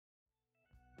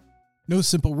No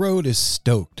Simple Road is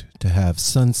stoked to have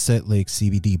Sunset Lake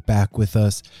CBD back with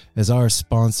us as our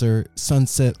sponsor.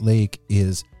 Sunset Lake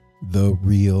is the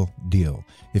real deal.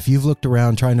 If you've looked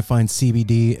around trying to find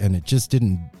CBD and it just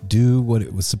didn't do what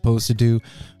it was supposed to do,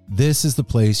 this is the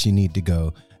place you need to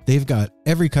go. They've got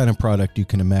every kind of product you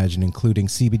can imagine, including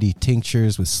CBD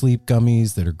tinctures with sleep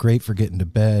gummies that are great for getting to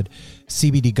bed,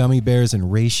 CBD gummy bears and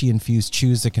reishi-infused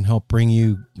chews that can help bring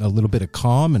you a little bit of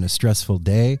calm in a stressful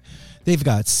day. They've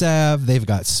got salve. They've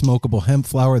got smokable hemp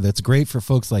flower that's great for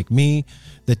folks like me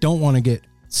that don't want to get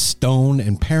stoned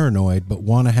and paranoid but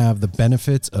want to have the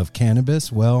benefits of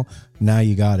cannabis. Well, now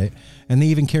you got it. And they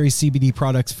even carry CBD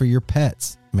products for your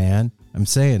pets, man. I'm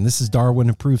saying this is Darwin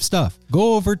approved stuff.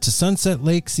 Go over to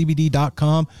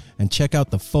sunsetlakecbd.com and check out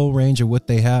the full range of what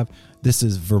they have. This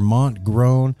is Vermont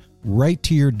grown, right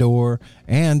to your door,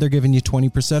 and they're giving you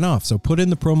 20% off. So put in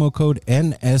the promo code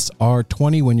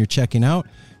NSR20 when you're checking out.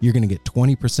 You're going to get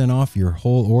 20% off your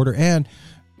whole order. And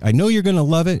I know you're going to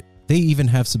love it. They even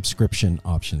have subscription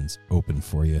options open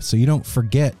for you, so you don't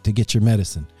forget to get your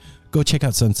medicine. Go check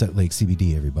out Sunset Lake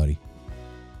CBD, everybody.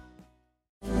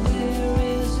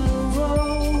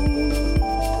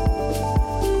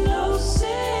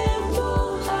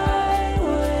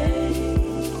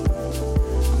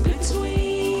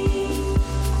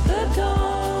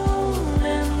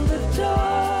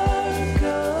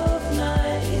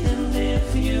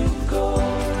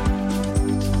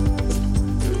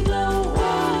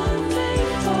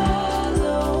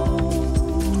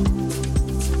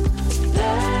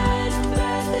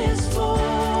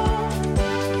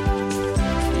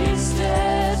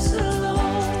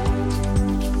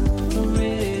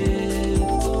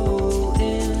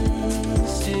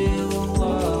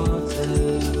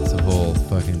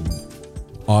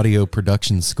 Audio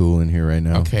production school in here right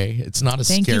now. Okay, it's not as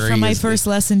Thank scary. Thank you for my first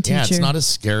lesson, teacher. Yeah, it's not as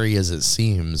scary as it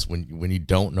seems when you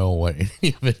don't know what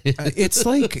any of it is. It's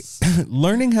like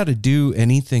learning how to do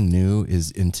anything new is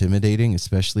intimidating,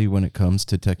 especially when it comes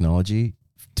to technology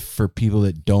for people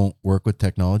that don't work with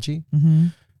technology. Mm-hmm.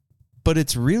 But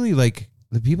it's really like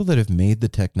the people that have made the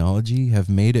technology have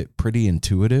made it pretty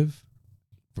intuitive.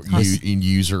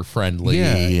 User friendly.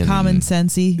 Yeah, and common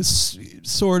sensey.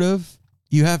 Sort of.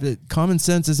 You have to, common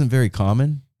sense isn't very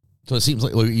common. So it seems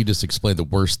like you just explained the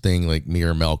worst thing like me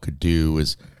or Mel could do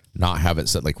is not have it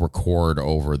set like record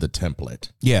over the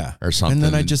template. Yeah. Or something. And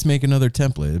then I just make another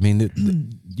template. I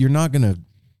mean, you're not going to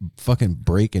fucking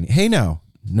break any. Hey now.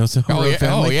 No Simple Road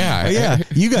family. Oh, yeah. Yeah.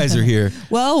 You guys are here.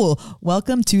 Well,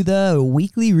 welcome to the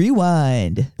Weekly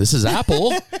Rewind. This is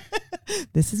Apple.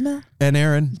 This is Mel. And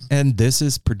Aaron. And this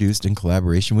is produced in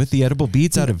collaboration with the Edible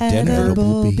Beats out of Denver,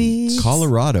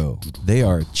 Colorado. They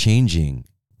are changing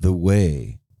the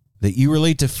way that you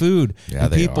relate to food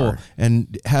and people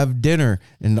and have dinner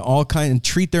and and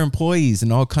treat their employees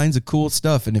and all kinds of cool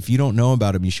stuff. And if you don't know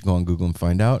about them, you should go on Google and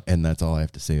find out. And that's all I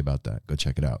have to say about that. Go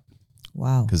check it out.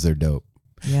 Wow. Because they're dope.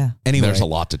 Yeah. Anyway, there's a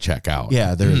lot to check out.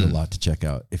 Yeah, there is a lot to check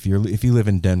out. If you live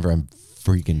in Denver, I'm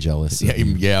freaking jealous. Yeah,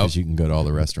 because you can go to all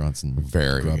the restaurants and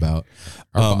grub out.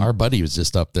 Our buddy was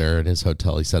just up there in his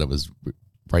hotel. He said it was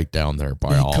right down there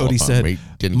by all Cody of them. said we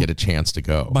didn't get a chance to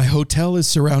go. My hotel is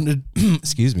surrounded.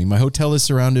 Excuse me. My hotel is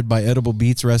surrounded by Edible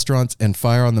Beats restaurants and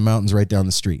Fire on the Mountains right down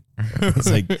the street.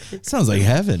 It's like sounds like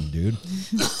heaven, dude.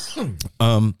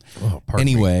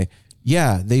 Anyway,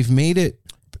 yeah, they've made it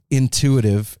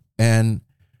intuitive and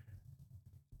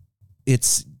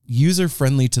it's user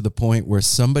friendly to the point where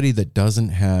somebody that doesn't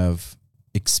have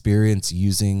experience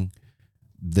using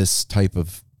this type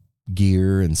of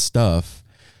gear and stuff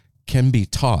can be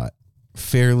taught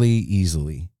fairly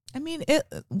easily. I mean,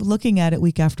 looking at it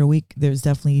week after week, there's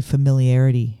definitely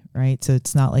familiarity, right? So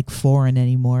it's not like foreign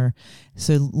anymore.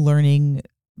 So learning,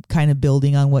 kind of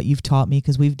building on what you've taught me,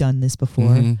 because we've done this before.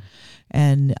 Mm-hmm.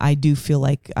 And I do feel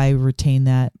like I retain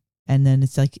that. And then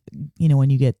it's like, when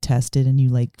you get tested and you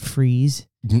like freeze,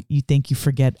 you think you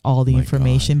forget all the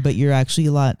information, but you're actually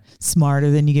a lot smarter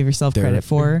than you give yourself credit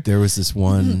for. There was this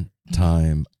one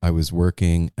time I was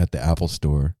working at the Apple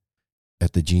store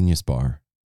at the Genius Bar,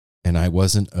 and I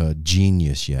wasn't a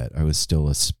genius yet. I was still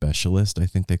a specialist, I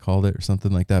think they called it, or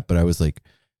something like that. But I was like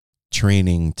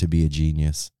training to be a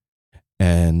genius.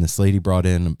 And this lady brought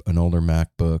in an older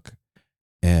MacBook,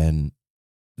 and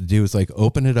the dude was like,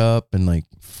 open it up and like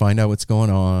find out what's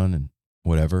going on and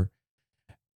whatever.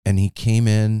 And he came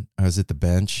in, I was at the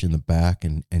bench in the back,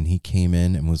 and he came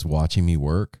in and was watching me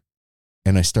work.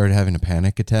 And I started having a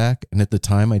panic attack. And at the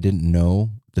time I didn't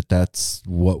know that that's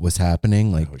what was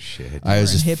happening. Like, oh, shit. I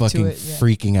was just fucking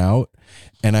freaking out.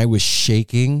 And I was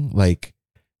shaking, like,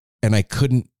 and I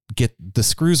couldn't get the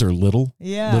screws are little,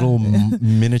 Yeah. little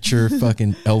miniature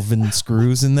fucking elven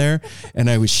screws in there. And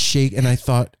I was shaking, and I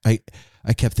thought, I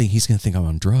kept thinking he's going to think I'm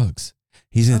on drugs.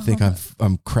 He's going to think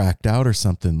I'm cracked out or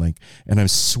something, like, and I'm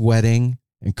sweating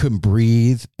and couldn't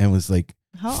breathe and was like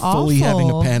fully having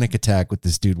a panic attack with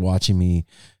this dude watching me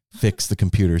fix the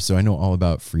computer. So I know all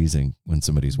about freezing when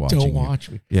somebody's watching. Don't watch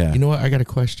me. Yeah. You know what? I got a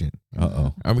question.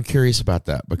 Uh-oh. I'm curious about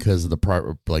that because of the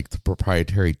the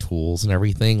proprietary tools and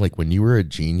everything. Like when you were a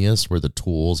genius, were the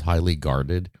tools highly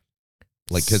guarded?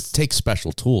 Like, 'cause it takes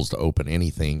special tools to open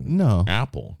anything. No.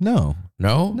 Apple. No.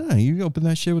 No? No, you open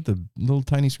that shit with a little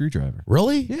tiny screwdriver.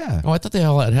 Really? Yeah. Oh, I thought they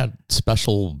all had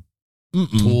special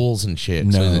tools and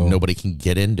shit so that No. nobody can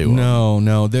get into them.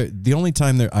 No. The only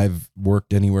time that I've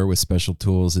worked anywhere with special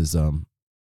tools is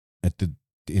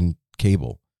in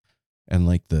cable, and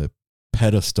like the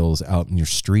pedestals out in your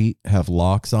street have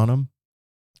locks on them.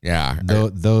 Yeah.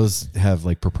 Those have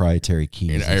like proprietary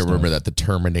keys. And I remember that the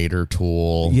Terminator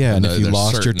tool. Yeah, and if you there's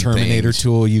lost your certain Terminator things-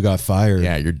 tool, you got fired.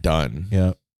 yeah, you're done.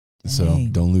 Yeah. So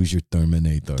Dang. don't lose your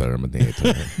Terminator.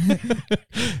 Terminator.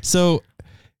 So,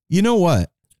 you know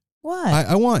what? What?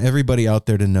 I want everybody out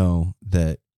there to know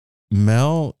that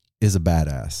Mel is a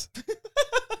badass.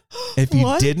 If you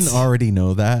What? didn't already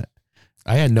know that,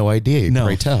 I had no idea. No.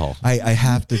 Pray tell. I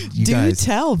have to. You Do guys,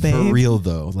 tell, babe. for real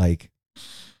though, like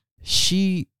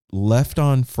she left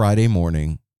on Friday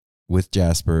morning with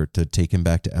Jasper to take him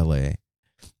back to LA,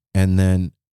 and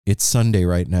then it's Sunday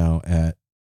right now at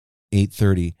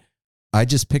 8:30. I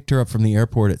just picked her up from the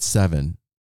airport at 7.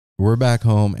 We're back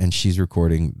home, and she's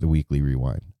recording the Weekly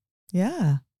Rewind.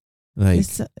 Yeah. Like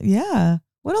Yeah.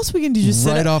 What else we can do? Just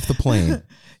sit right up- off the plane.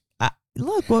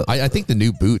 Look, what, I think the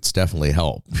new boots definitely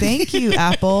help. thank you,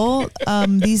 Apple.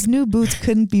 These new boots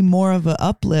couldn't be more of an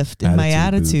uplift in my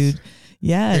Attitude attitude.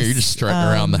 Yes. Yeah, you're just strutting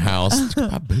around the house.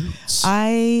 My boots.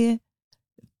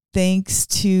 Thanks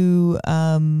to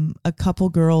a couple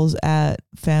girls at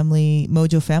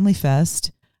Mojo Family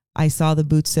Fest, I saw the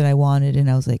boots that I wanted, and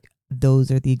I was like,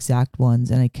 those are the exact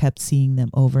ones. And I kept seeing them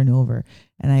over and over.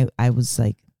 And I was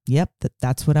like, yep,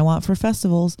 that's what I want for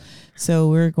festivals. So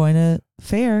we're going to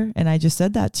fair. And I just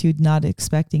said that to you, not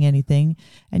expecting anything.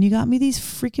 And you got me these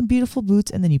freaking beautiful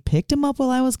boots. And then you picked them up while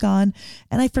I was gone.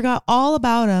 And I forgot all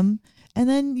about them. And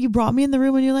then you brought me in the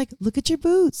room and you're like, look at your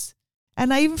boots.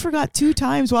 And I even forgot 2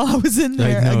 times while I was in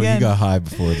there. No, again. you got high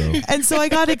before though. And so I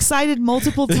got excited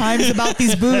multiple times about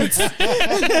these boots.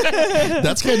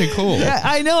 That's kind of cool. Yeah,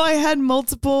 I know I had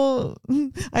multiple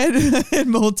boot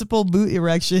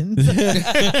erections.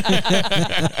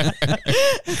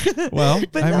 Well,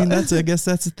 But I no. mean, I guess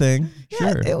that's a thing. Yeah,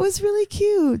 Sure. it was really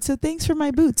cute. So thanks for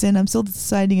my boots. And I'm still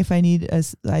deciding if I need a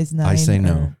size 9. I say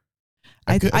no. or-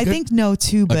 I good- think no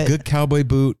too, A but good cowboy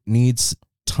boot needs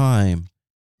time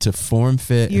to form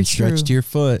fit You're and stretch true. to your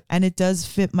foot. and it does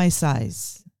fit my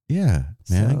size. Yeah,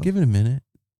 man. So- Give it a minute.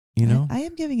 You know. I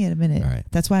am giving it a minute. All right.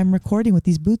 That's why I'm recording with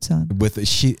these boots on.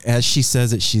 As she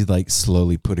says it, she's like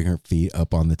slowly putting her feet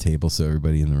up on the table so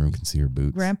everybody in the room can see her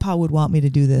boots. Grandpa would want me to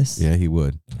do this. Yeah, he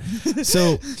would.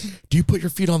 So Do you put your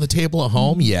feet on the table at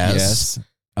home? Yes.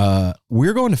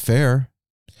 We're going to fair.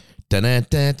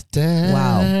 Da-da-da-da.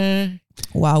 Wow.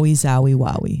 Wowie zowie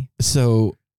wowie.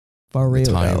 So For real.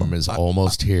 Time though. is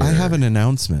almost here. I have an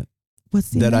announcement What's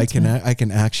the that announcement? I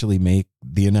can actually make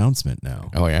the announcement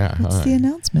now. Oh, yeah. What's All the right.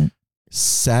 announcement?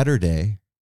 Saturday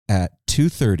at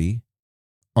 2:30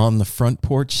 on the front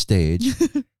porch stage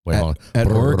Wait, hold on.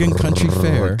 at Oregon Country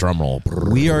Fair. Drum roll.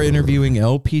 We are interviewing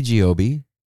LP Giobi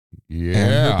and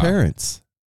her Yeah. parents.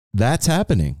 That's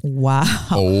happening. Wow.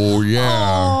 Oh,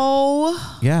 yeah.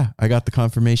 Oh, Yeah, I got the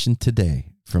confirmation today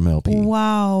from LP.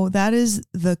 wow. That is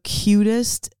the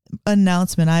cutest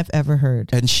announcement I've ever heard.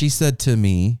 And she said to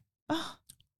me, Oh,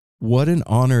 what an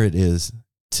honor it is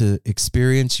to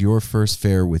experience your first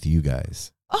fair with you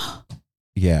guys. oh,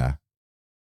 Yeah.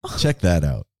 Check that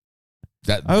out.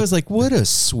 That I was like, what a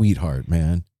sweetheart,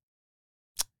 man.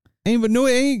 But no,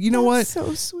 you know what? that's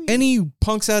so sweet. Any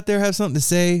punks out there have something to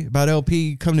say about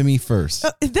LP, come to me first.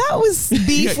 That was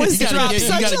beef was dropped you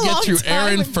such gotta a get long through time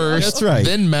Aaron ago. first. That's right.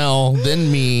 Then Mel.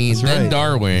 Then me. That's then right.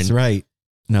 Darwin. That's right.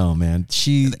 No, man.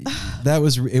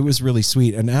 It was really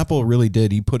sweet. And Apple really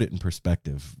did. He put it in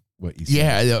perspective, what you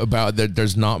said. Yeah, about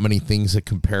there's not many things that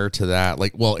compare to that.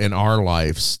 Like, well, in our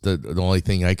lives, the only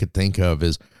thing I could think of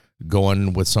is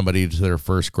going with somebody to their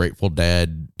first Grateful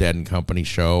Dead and Company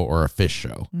show or a Fish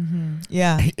show.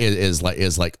 Yeah. It is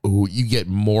like, ooh, you get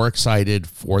more excited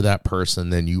for that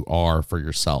person than you are for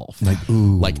yourself. Like,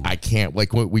 ooh. Like I can't,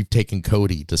 like we've taken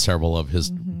Cody to several of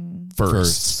his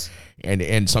firsts.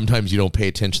 And sometimes you don't pay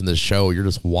attention to the show. You're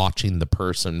just watching the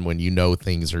person when you know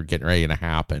things are getting ready to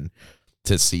happen.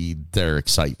 to see their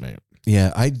excitement.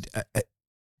 Yeah, I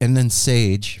and then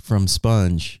Sage from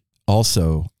Sponge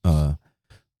also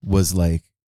was like,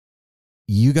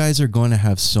 you guys are going to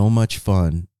have so much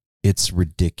fun. It's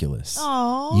ridiculous.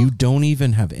 Aww. You don't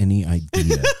even have any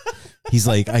idea. He's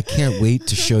like, I can't wait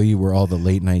to show you where all the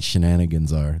late night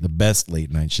shenanigans are, the best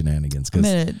late night shenanigans,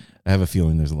 because I have a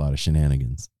feeling there's a lot of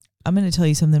shenanigans. I'm going to tell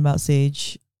you something about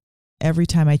Sage. Every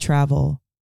time I travel,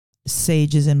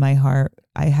 Sage is in my heart.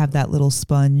 I have that little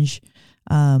sponge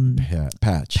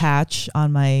patch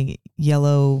on my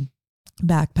yellow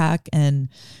backpack, and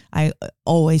I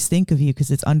always think of you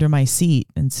because it's under my seat,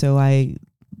 and so I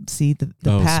see the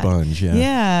patch. Sponge,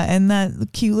 yeah, and that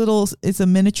cute little, it's a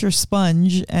miniature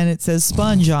sponge, and it says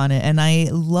Sponge on it, and I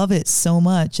love it so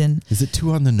much. And is it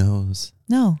too on the nose?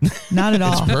 No, not at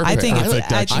all. It's perfect. I think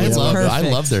it's perfect. I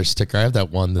love their sticker. I have that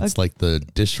one that's like the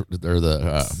dish or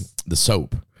the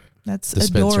soap. That's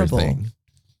dispenser adorable. thing.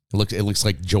 It looks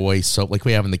like Joy soap, like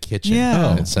we have in the kitchen.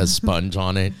 Yeah. It says Sponge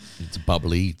on it. It's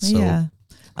bubbly. So. Yeah.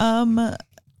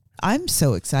 I'm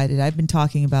so excited. I've been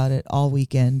talking about it all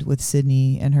weekend with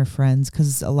Sydney and her friends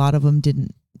because a lot of them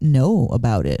didn't know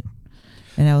about it.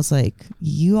 And I was like,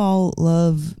 you all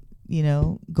love,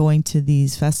 going to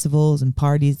these festivals and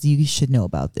parties. You should know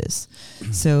about this.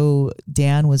 So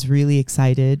Dan was really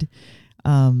excited.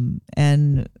 And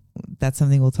that's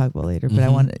something we'll talk about later. But I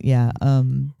want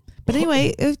to, but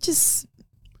anyway, it was just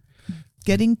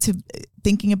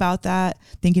thinking about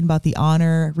the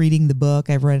honor, reading the book.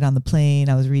 I've read it on the plane.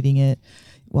 I was reading it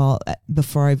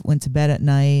before I went to bed at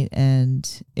night, and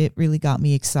it really got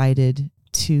me excited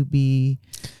to be,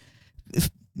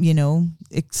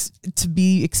 to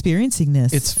be experiencing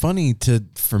this. It's funny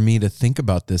for me to think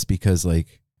about this because,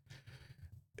 like,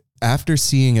 after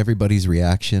seeing everybody's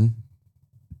reaction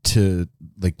to,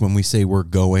 like, when we say we're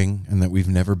going and that we've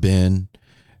never been,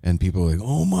 and people are like,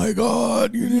 oh my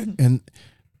God. And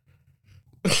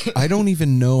I don't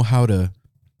even know how to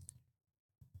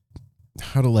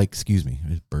like, excuse me, I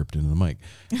just burped into the mic,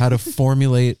 how to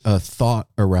formulate a thought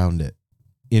around it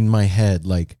in my head.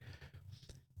 Like,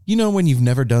 when you've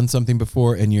never done something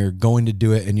before and you're going to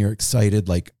do it and you're excited,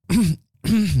 like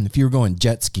if you were going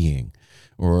jet skiing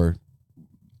or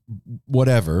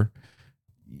whatever,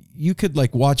 you could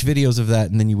like watch videos of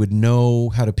that and then you would know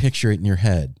how to picture it in your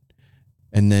head.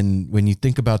 And then when you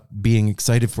think about being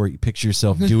excited for it, you picture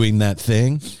yourself doing that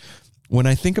thing. When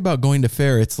I think about going to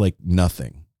fair, it's like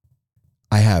nothing.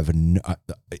 I have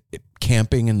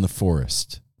camping in the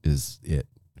forest is it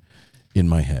in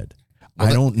my head.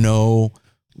 I don't know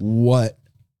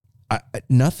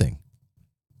nothing.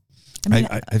 I mean,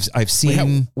 I've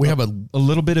seen we have a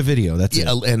little bit of video. That's it.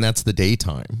 And that's the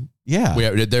daytime. Yeah.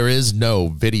 There is no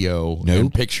video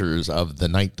and pictures of the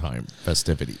nighttime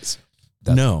festivities.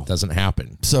 That doesn't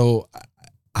happen. So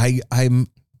I'm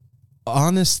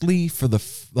honestly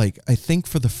I think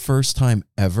for the first time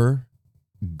ever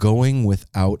going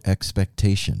without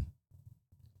expectation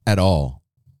at all.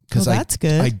 Because that's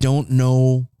good. I don't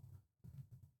know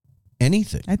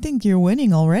anything. I think you're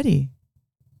winning already.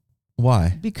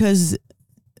 Why? Because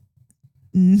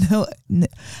no,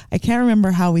 I can't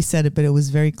remember how we said it, but it was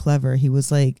very clever. He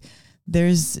was like,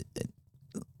 there's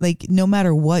like, no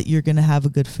matter what, you're going to have a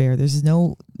good fair. There's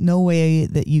no way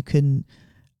that you can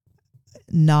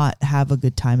not have a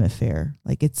good time at fair.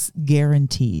 Like, it's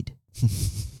guaranteed.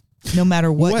 No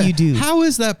matter what you do. How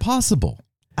is that possible?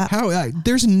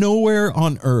 There's nowhere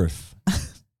on earth.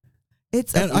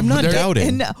 I'm not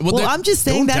doubting. I'm just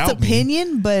saying that's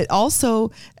opinion, but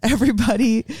also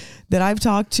everybody that I've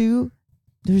talked to,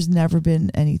 there's never been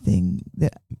anything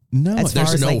that. No,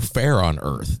 there's no fair on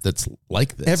earth that's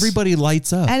like this. Everybody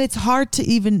lights up. And it's hard to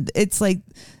even, it's like,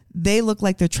 they look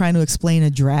like they're trying to explain a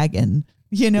dragon.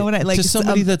 You know what I like? To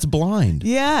somebody that's blind.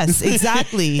 Yes,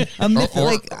 exactly. Or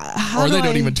they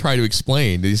don't even try to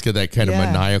explain. They just get that kind of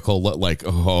maniacal look,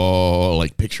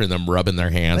 like picturing them rubbing their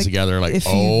hands together. Like, if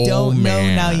you don't know,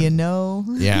 now you know.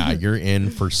 Yeah, you're in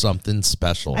for something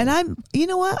special. And you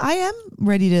know what? I am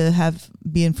ready to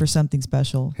be in for something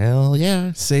special. Hell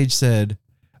yeah. Sage said,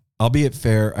 I'll be at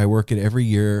fair. I work it every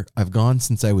year. I've gone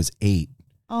since I was 8.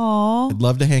 Aww. I'd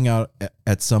love to hang out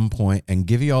at some point and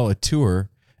give you all a tour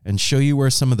and show you where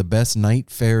some of the best night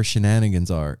fair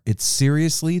shenanigans are. It's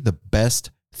seriously the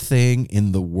best thing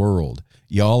in the world.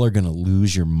 Y'all are going to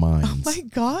lose your minds. Oh my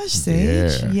gosh,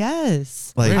 Sage. Yeah.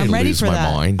 Yes. Like, I'm ready for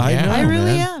that. Mind. I Yeah. know, I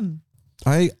really man.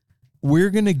 am.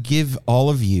 We're going to give all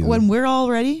of you. When we're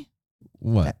all ready.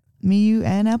 What? Me, you,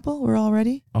 and Apple, we're all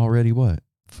ready? Already what?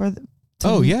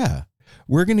 Yeah.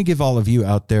 We're going to give all of you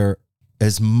out there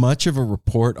as much of a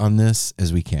report on this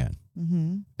as we can.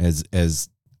 Mm-hmm. As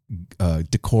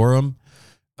decorum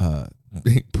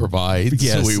provides.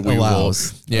 Yes, we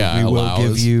allows. will. Yeah, we allows. will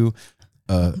give you.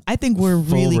 I think we're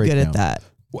full really good breakdown. at that.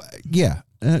 Yeah,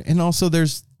 and also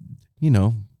there's,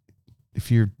 if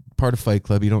you're part of Fight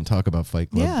Club, you don't talk about Fight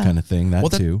Club Yeah. kind of thing. That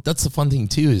too. That's the fun thing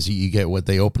too is you get what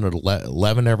they open at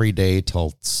 11 every day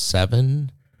till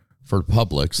 7 for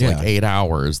public. So like Yeah. 8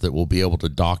 hours that we'll be able to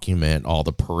document all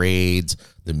the parades,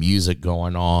 the music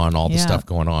going on, all the Yeah. stuff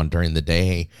going on during the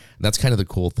day. And that's kind of the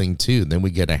cool thing too. Then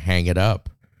we get to hang it up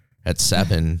at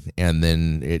 7 and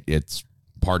then it's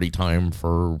party time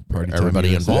for Party time everybody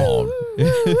USA. involved.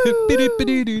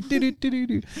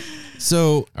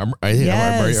 So I'm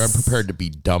Yes. prepared to be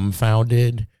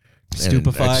dumbfounded,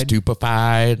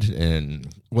 Stupefied. and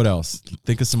what else?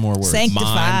 Think of some more words.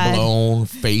 Sanctified, mind blown,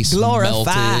 face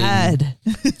glorified,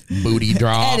 melted, booty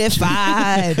dropped.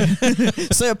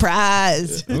 edified,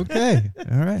 surprised. Okay.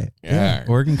 All right. Yeah.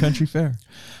 Oregon Country Fair.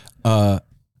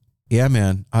 Yeah,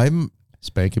 man. I'm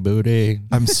Spanky booty.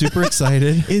 super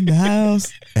excited, In the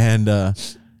house. and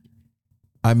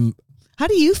I'm How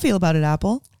do you feel about it,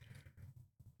 Apple?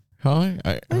 Huh?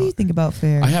 What do you think about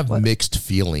fair? I have What- mixed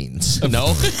feelings.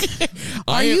 No,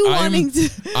 Are you wanting to?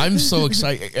 I'm so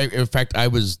excited. In fact, I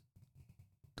was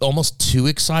almost too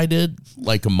excited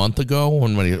like a month ago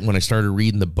when I started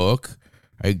reading the book.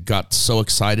 I got so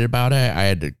excited about it. I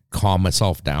had to calm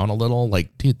myself down a little.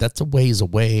 Like, dude, that's a ways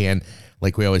away. And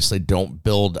like we always say, don't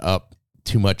build up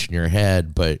too much in your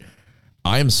head. But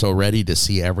I am so ready to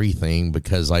see everything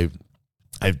because I've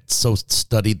so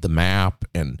studied the map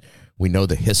and we know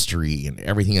the history and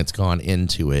everything that's gone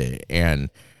into it. And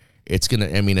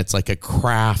it's like a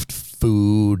craft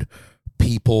food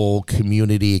people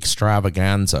community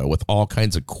extravaganza with all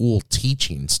kinds of cool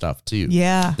teaching stuff too.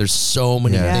 Yeah. There's so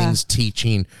many Yeah. things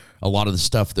teaching a lot of the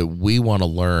stuff that we want to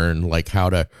learn, like how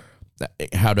to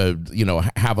have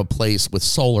a place with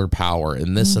solar power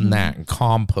and this and that and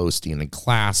composting and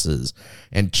classes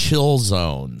and chill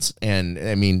zones. And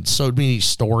I mean, so many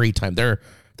story time.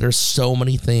 There's so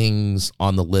many things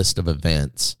on the list of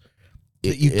events.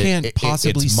 that you can't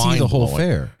possibly it's see the whole mind-blowing.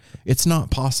 fair. It's not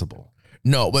possible.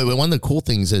 No, but one of the cool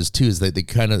things is too is that they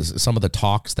kind of some of the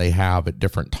talks they have at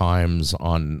different times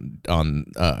on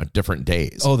different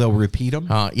days. Oh, they'll repeat them?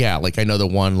 Yeah, like I know the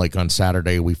one like on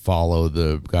Saturday we follow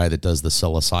the guy that does the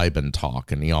psilocybin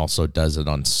talk, and he also does it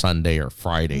on Sunday or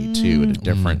Friday too at a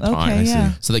different Okay, time.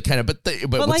 yeah. So they kind of but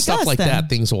with like stuff us like then. that,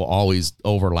 things will always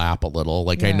overlap a little.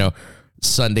 Like I Yeah. know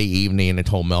Sunday evening, I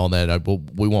told Mel that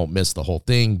we won't miss the whole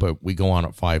thing, but we go on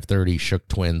at 5:30. Shook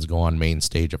Twins go on main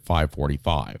stage at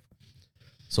 5:45.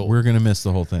 So We're going to miss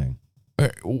the whole thing.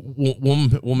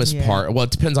 we'll miss Yeah. part. Well,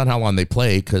 it depends on how long they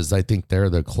play because I think they're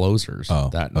the closers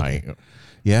that night.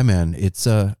 Yeah, man. It's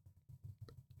I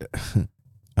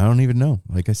don't even know.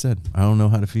 Like I said, I don't know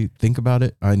how to think about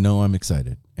it. I know I'm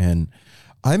excited. And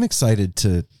I'm excited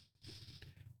to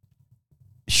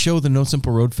show the No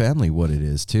Simple Road family what it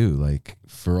is too. Like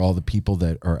for all the people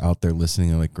that are out there listening,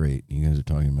 they're like, great, you guys are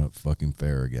talking about fucking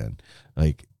fair again.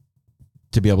 Like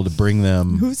to be able to bring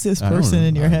them. Who's this I don't person know,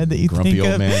 in your head that you grumpy think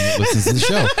old of? man that listens to the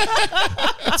show.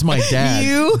 It's my dad.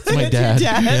 You? It's my Your dad.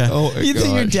 dad? Yeah. Oh, my You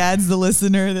think your gosh. dad's the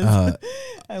listener? That's,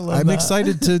 I love I'm that.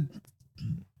 excited to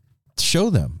show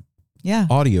them Yeah.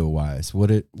 audio wise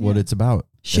what Yeah. it's about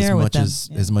Share as with much them. as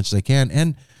Yeah. as much as I can,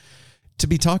 and to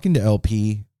be talking to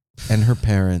LP and her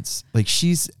parents. Like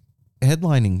she's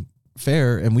headlining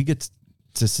fair and we get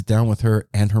to sit down with her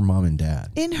and her mom and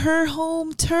dad. In her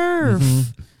home turf. Mhm.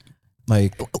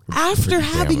 Like, After Pretty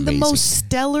damn having the amazing. most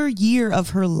stellar year of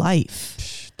her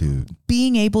life. dude,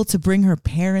 Being able to bring her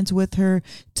parents with her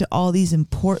to all these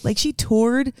important, like she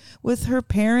toured with her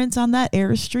parents on that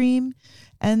Airstream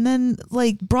and then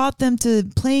like brought them to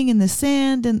playing in the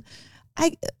sand. And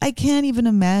I can't even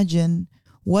imagine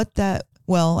what that,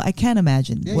 well, I can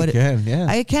imagine yeah, what you can, yeah.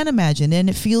 I can imagine. And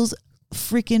it feels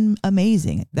freaking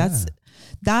amazing.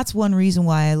 That's one reason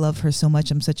why I love her so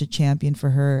much. I'm such a champion for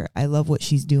her. I love what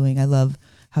she's doing. I love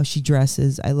how she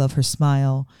dresses. I love her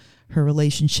smile, her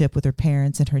relationship with her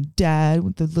parents and her dad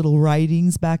with the little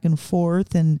writings back and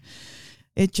forth. And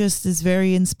it just is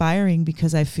very inspiring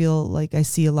because I feel like I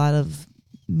see a lot of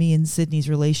me and Sydney's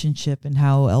relationship and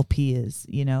how LP is,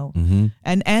 you know, Mm-hmm.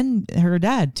 and her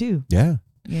dad too, Yeah.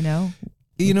 you know.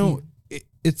 You know,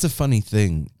 it's a funny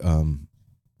thing.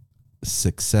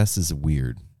 Success is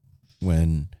weird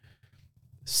when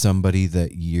somebody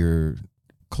that you're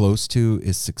close to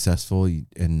is successful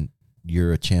and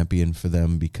you're a champion for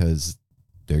them because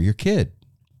they're your kid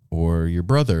or your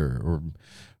brother or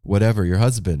whatever, your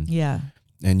husband. Yeah.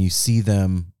 And you see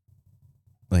them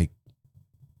like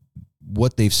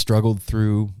what they've struggled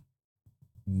through,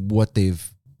 what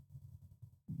they've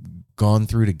gone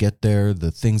through to get there, the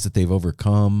things that they've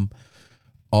overcome,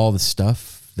 all the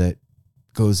stuff that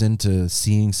goes into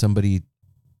seeing somebody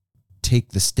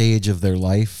take the stage of their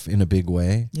life in a big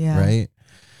way. Yeah. Right.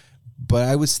 But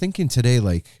I was thinking today,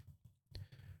 like,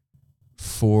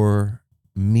 for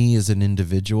me as an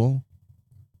individual,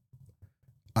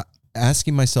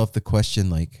 asking myself the question,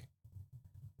 like,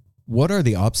 what are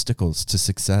the obstacles to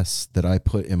success that I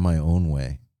put in my own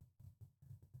way?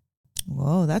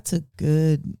 Whoa, that's a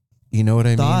good. You know what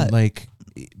I thought. mean? Like,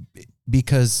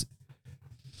 because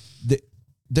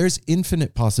there's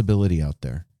infinite possibility out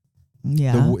there.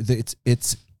 Yeah.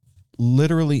 It's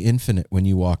literally infinite when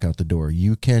you walk out the door.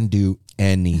 You can do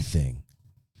anything.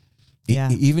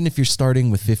 Yeah. Even if you're starting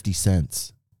with 50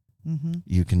 cents, Mm-hmm.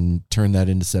 you can turn that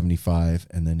into 75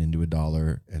 and then into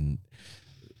 $1, and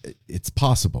it's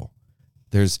possible.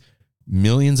 There's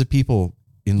millions of people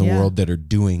in the world that are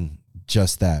doing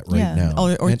just that right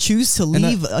now. Or choose to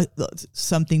leave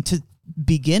something to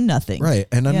begin nothing. Right.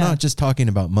 And I'm not just talking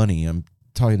about money. I'm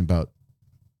talking about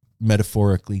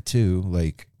metaphorically too.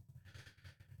 Like,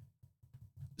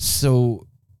 so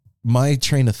my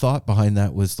train of thought behind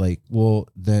that was like, well,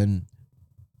 then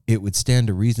it would stand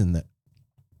to reason that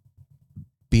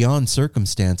beyond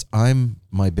circumstance, I'm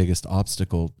my biggest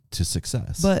obstacle to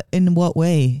success. But in what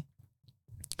way?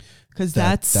 Because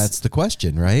that's the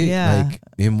question, right? Yeah. Like,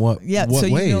 in what so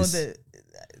ways? You know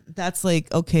that's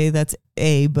like, okay, that's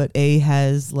A, but A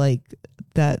has like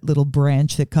that little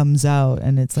branch that comes out,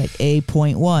 and it's like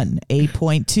A.1,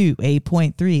 A.2,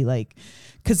 A.3, like,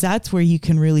 because that's where you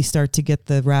can really start to get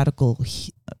the radical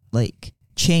like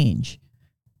change.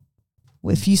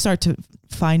 If you start to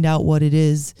find out what it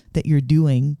is that you're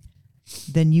doing,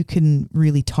 then you can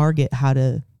really target how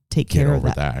to take care of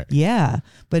that. Yeah.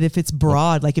 But if it's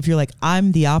broad, like if you're like,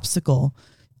 I'm the obstacle,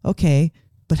 okay,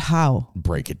 but how?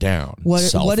 Break it down. What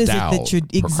is it that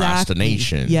you're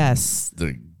procrastination? Yes.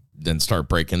 Then start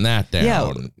breaking that down.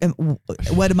 Yeah. And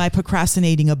what am I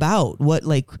procrastinating about? What,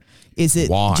 like, is it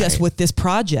just with this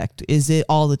project? Is it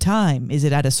all the time? Is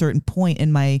it at a certain point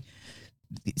in my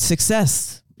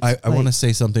success? I want to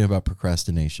say something about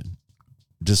procrastination,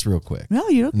 just real quick. No,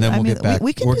 you don't. And then we'll get back.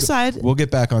 We can decide. We'll get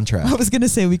back on track. I was going to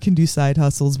say we can do side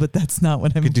hustles, but that's not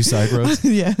what I'm. Could do side roads.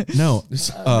 Yeah. No.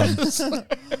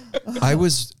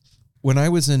 When I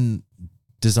was in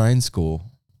design school,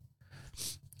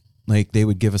 like, they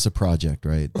would give us a project,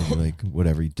 right? They'd be like,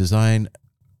 whatever, you design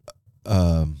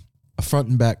a front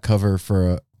and back cover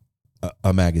for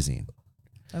a magazine.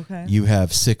 Okay. You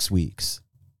have 6 weeks.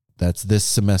 That's this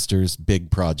semester's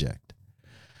big project.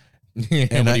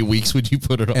 How many weeks would you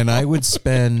put it on? And I would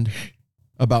spend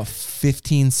about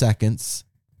 15 seconds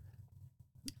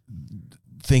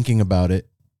thinking about it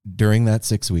during that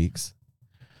 6 weeks.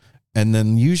 And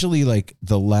then usually, like,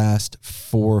 the last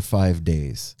 4 or 5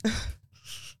 days,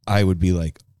 I would be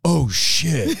like, oh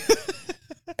shit.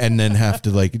 And then have to,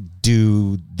 like,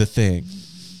 do the thing.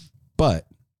 But,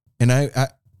 and I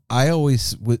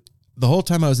always would, the whole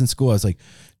time I was in school, I was like,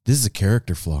 this is a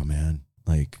character flaw, man.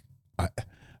 Like,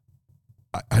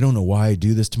 I don't know why I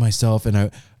do this to myself. And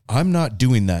I'm not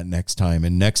doing that next time.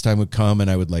 And next time would come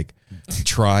and I would, like,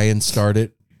 try and start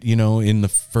it, you know, in the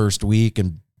first week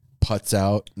and putts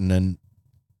out, and then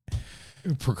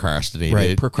procrastinate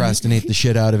the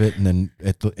shit out of it. And then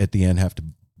at the end have to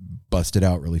bust it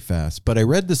out really fast. But I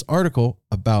read this article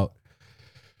about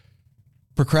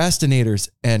procrastinators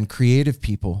and creative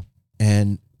people.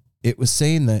 And it was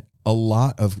saying that a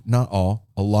lot of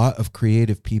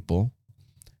creative people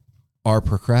are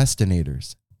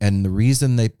procrastinators. And the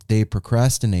reason they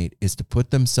procrastinate is to put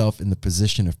themselves in the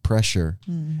position of pressure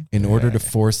in order to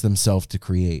force themselves to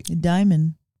create.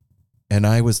 Diamond. And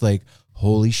I was like,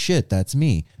 holy shit, that's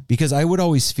me. Because I would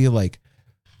always feel like,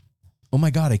 oh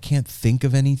my God, I can't think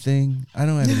of anything. I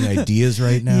don't have any ideas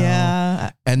right now.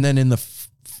 Yeah. And then in the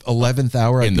 11th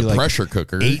hour, in I'd be the like, pressure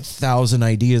cooker, 8,000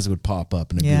 ideas would pop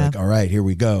up, and I'd be like, all right, here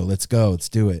we go. Let's go. Let's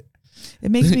do it.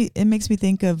 It makes me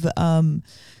think of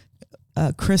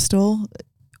Crystal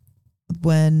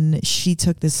when she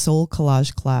took this soul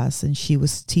collage class, and she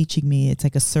was teaching me it's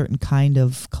like a certain kind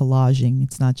of collaging.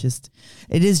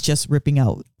 It is just ripping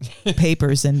out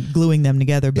papers and gluing them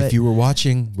together. But if you were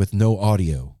watching with no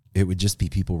audio, it would just be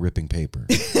people ripping paper.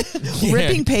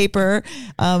 Ripping paper,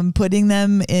 putting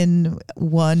them in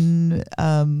one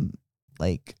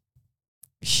like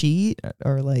sheet,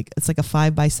 or like it's like a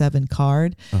 5x7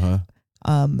 card.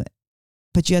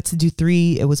 But you had to do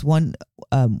 3. It was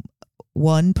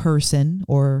one person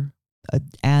or an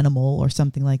animal or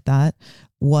something like that,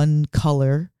 one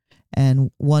color, and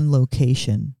one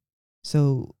location.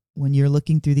 So when you're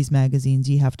looking through these magazines,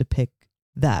 you have to pick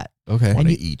that. Okay. One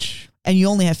And each. And you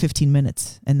only have 15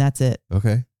 minutes and that's it.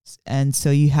 Okay. And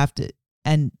so you have to,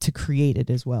 and to create it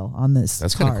as well on this.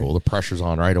 That's kind of card. cool. The pressure's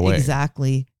on right away.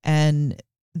 Exactly. And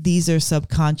these are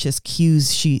subconscious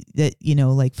cues that,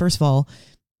 like, first of all,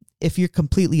 if you're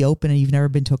completely open and you've never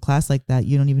been to a class like that,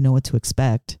 you don't even know what to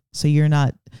expect. So you're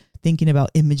not thinking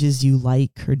about images you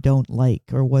like or don't like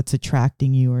or what's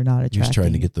attracting you or not attracting. You're just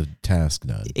trying to you. get the task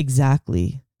done.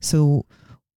 Exactly. So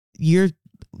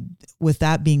with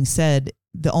that being said,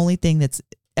 the only thing that's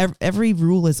every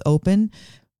rule is open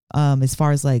as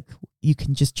far as like you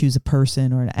can just choose a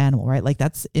person or an animal, right? Like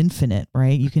that's infinite,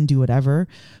 right? You can do whatever,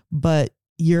 but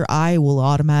your eye will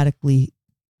automatically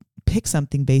pick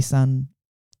something based on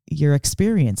your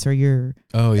experience or your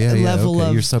level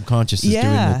of your subconscious is doing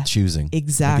the choosing.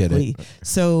 Exactly.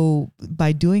 So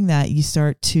by doing that, you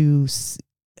start to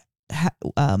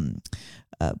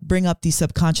bring up these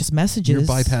subconscious messages.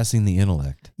 You're bypassing the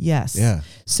intellect. Yes. Yeah.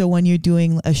 So when you're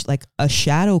doing a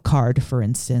shadow card, for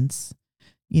instance,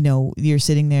 you're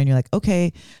sitting there and you're like,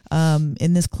 okay,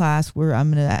 in this class where I'm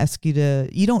going to ask you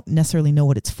you don't necessarily know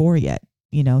what it's for yet.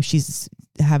 She's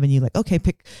having you like, okay,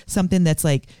 pick something that's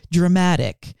like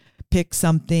dramatic, pick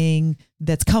something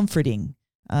that's comforting,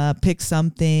 pick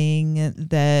something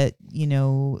that,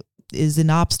 is an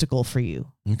obstacle for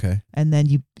you. Okay. And then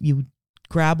you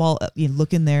grab you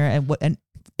look in there and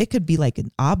it could be like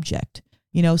an object,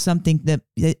 something that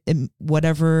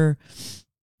whatever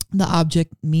the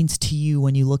object means to you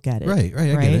when you look at it. Right.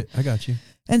 I get it. I got you.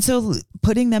 And so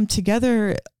putting them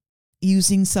together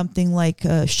using something like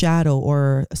a shadow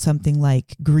or something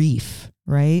like grief,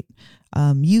 right?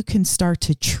 You can start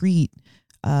to treat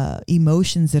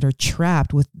emotions that are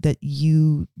trapped that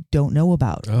you don't know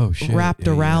about. Oh, shit. Wrapped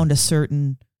around a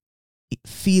certain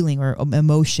feeling or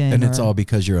emotion. And it's all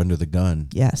because you're under the gun.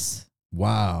 Yes.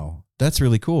 Wow. That's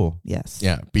really cool. Yes.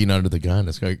 Yeah, being under the gun.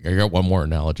 I got one more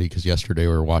analogy because yesterday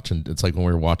we were watching. It's like when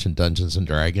we were watching Dungeons and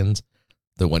Dragons.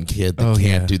 The one kid that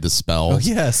can't do the spells.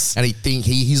 Oh yes, and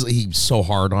he's so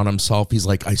hard on himself. He's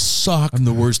like, I suck. I'm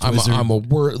the worst wizard. I'm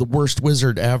the worst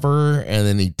wizard ever. And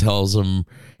then he tells him,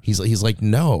 he's like,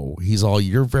 no. He's all,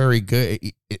 you're very good.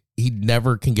 He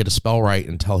never can get a spell right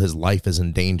until his life is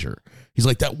in danger. He's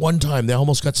like, that one time they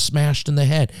almost got smashed in the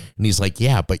head. And he's like,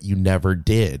 yeah, but you never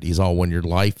did. He's all, when your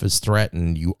life is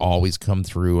threatened, you always come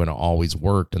through and it always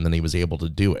worked. And then he was able to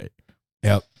do it.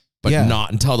 Yep. But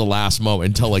not until the last moment,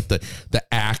 until like the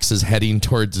axe is heading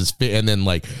towards his feet, and then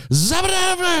like,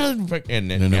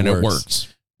 and it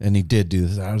works. And he did do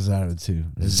this too.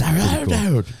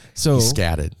 Cool. So he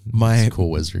scatted. He's a cool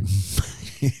wizard.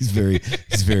 he's very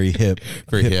hip,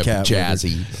 very hip,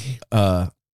 jazzy.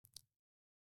 Wizard.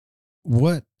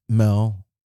 What, Mel,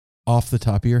 off the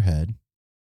top of your head,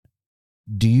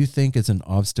 do you think is an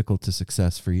obstacle to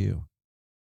success for you?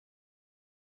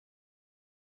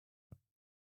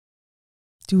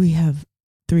 Do we have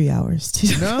 3 hours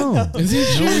to No. Is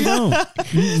it true? No, we don't.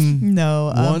 Mm-mm.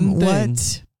 No. One thing.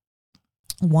 What?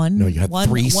 One. No, you had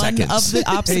 3 seconds. One of the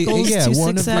obstacles to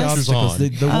one success. of the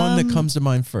obstacles. The one that comes to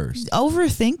mind first.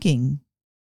 Overthinking.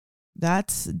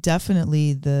 That's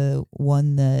definitely the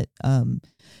one that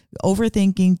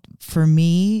overthinking for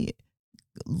me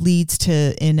leads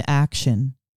to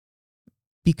inaction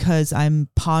because I'm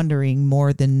pondering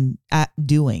more than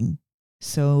doing.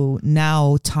 So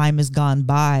now time has gone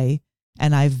by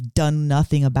and I've done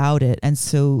nothing about it. And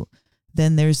so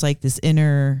then there's like this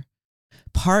inner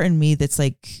part in me that's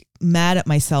like mad at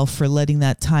myself for letting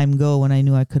that time go when I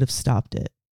knew I could have stopped it.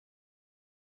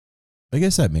 I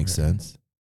guess that makes sense.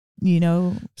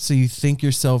 So you think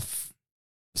yourself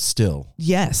still.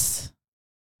 Yes.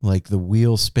 Like the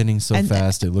wheel spinning so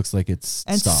fast, it looks like it's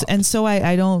stopped. And so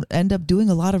I don't end up doing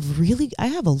I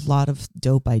have a lot of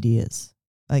dope ideas.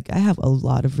 Like I have a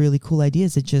lot of really cool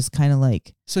ideas that just kind of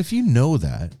like. So if you know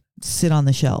that. Sit on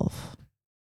the shelf.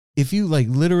 If you like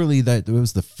literally that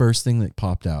was the first thing that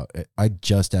popped out. I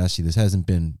just asked you, this hasn't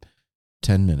been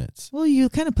 10 minutes. Well, you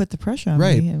kind of put the pressure on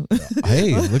me.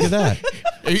 Hey, look at that.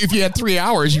 If you had 3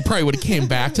 hours, you probably would have came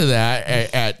back to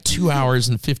that at 2 hours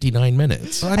and 59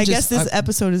 minutes. I guess this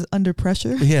episode is under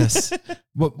pressure. Yes.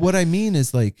 What I mean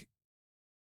is like,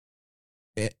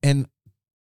 and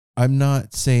I'm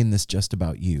not saying this just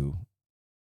about you,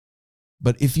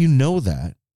 but if you know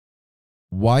that,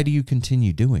 why do you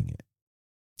continue doing it?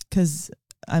 Because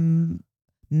I'm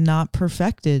not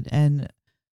perfected, and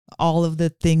all of the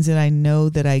things that I know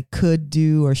that I could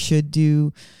do or should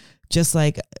do, just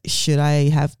like, should I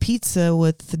have pizza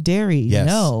with dairy? Yes.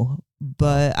 No,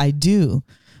 but I do.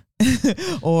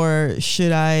 Or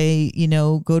should I,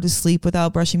 go to sleep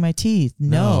without brushing my teeth?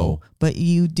 No, but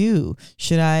you do.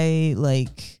 Should I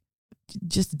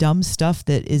just dumb stuff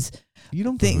that is. You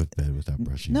don't go to bed without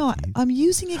brushing your teeth. I'm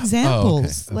using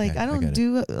examples. Okay. Like I don't get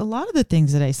do a lot of the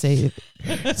things that I say.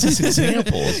 It's just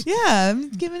examples. Yeah, I'm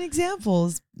giving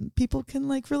examples people can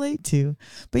like relate to.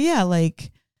 But yeah,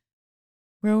 like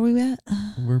where are we at?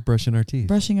 We're brushing our teeth.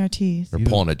 Brushing our teeth. Or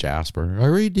pulling a Jasper. I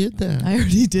already did that. I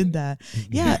already did that.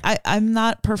 Yeah, I'm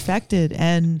not perfected,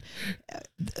 and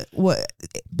what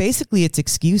basically it's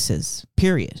excuses.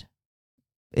 Period.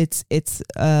 It's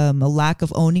a lack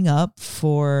of owning up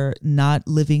for not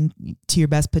living to your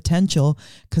best potential,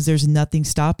 because there's nothing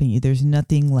stopping you. There's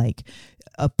nothing like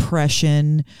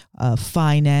oppression,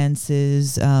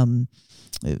 finances,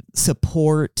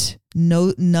 support.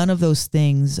 None of those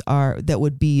things that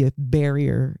would be a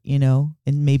barrier, in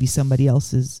maybe somebody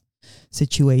else's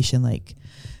situation. Like,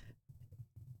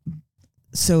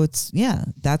 so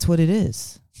that's what it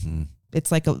is. Hmm.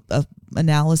 It's like a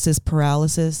analysis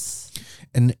paralysis.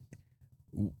 And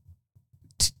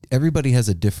everybody has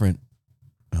a different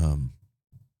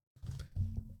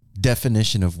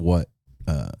definition of what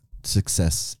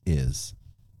success is.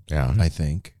 Yeah. I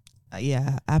think.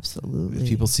 Yeah, absolutely.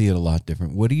 People see it a lot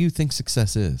different. What do you think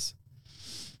success is?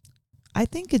 I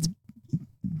think it's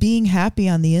being happy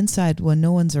on the inside when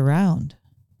no one's around.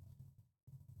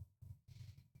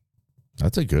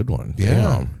 That's a good one.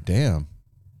 Yeah. Damn.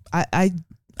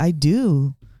 I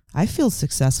do. I feel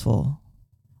successful.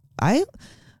 I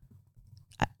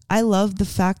love the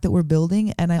fact that we're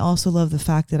building, and I also love the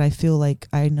fact that I feel like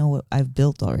I know what I've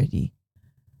built already.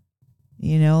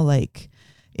 Like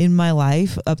in my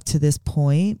life up to this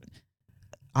point,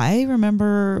 I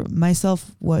remember myself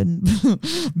when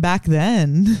back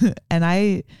then,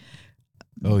 and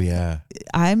oh yeah,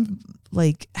 I'm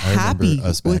like happy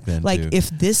us back then, like too. If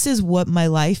this is what my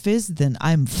life is, then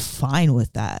I'm fine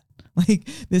with that. Like,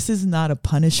 this is not a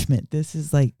punishment. This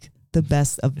is like the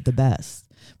best of the best.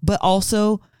 But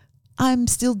also, I'm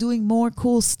still doing more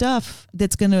cool stuff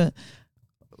that's going to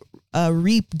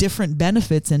reap different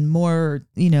benefits and more,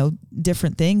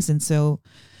 different things. And so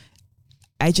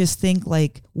I just think,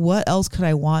 like, what else could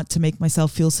I want to make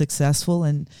myself feel successful?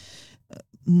 And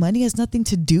money has nothing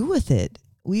to do with it.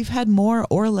 We've had more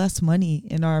or less money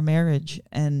in our marriage,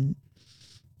 and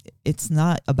it's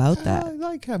not about that. I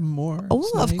like having more. Oh,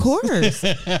 It's of nice. course.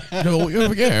 No,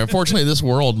 yeah. Unfortunately, this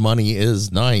world, money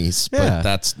is nice, but Yeah.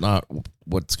 that's not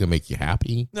what's gonna make you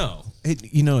happy. No,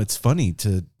 it's funny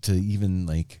to even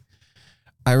like.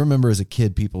 I remember as a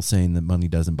kid, people saying that money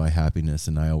doesn't buy happiness,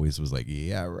 and I always was like,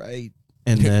 "Yeah, right."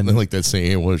 And then, like that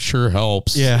saying, well, it sure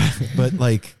helps. yeah, but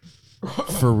like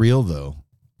for real though,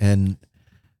 and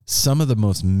some of the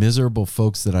most miserable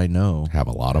folks that I know have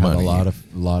a lot of have money, a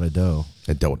lot of dough.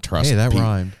 and don't trust. Hey, that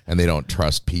rhymed. And they don't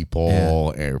trust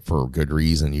people for good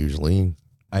reason usually.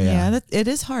 Yeah, it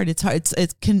is hard. It's hard.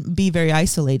 It can be very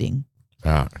isolating.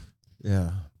 Yeah.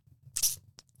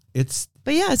 It's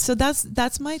But yeah, so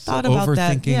that's my thought about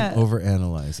that. overthinking, Yeah,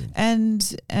 overanalyzing. and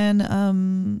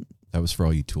That was for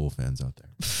all you Tool fans out there.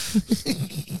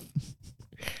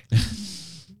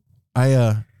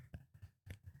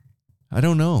 I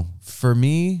don't know. For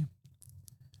me,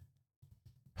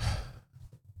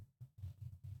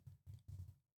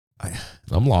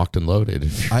 I'm locked and loaded.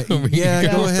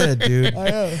 go ahead, dude.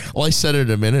 Well, I said it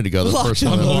a minute ago. The first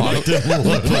time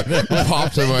it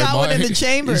popped in my got one mind. in the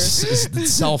chamber.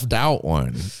 Self-doubt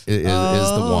one is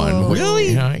the one. Really?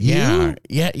 Yeah.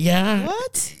 Yeah.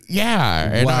 What?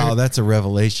 Yeah. And Wow, that's a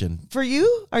revelation. For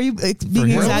you? Are you being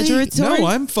Really? exaggeratory? No,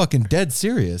 I'm fucking dead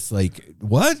serious. Like,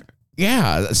 what?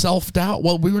 Yeah, self-doubt.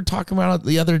 Well, we were talking about it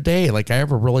the other day. Like, I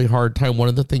have a really hard time. One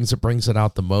of the things that brings it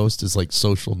out the most is like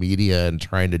social media and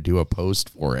trying to do a post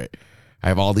for it. I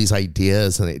have all these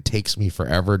ideas and it takes me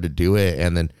forever to do it.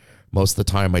 And then most of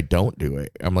the time I don't do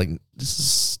it. I'm like, this is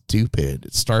stupid.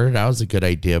 It started out as a good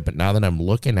idea, but now that I'm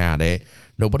looking at it,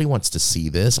 nobody wants to see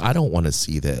this. I don't want to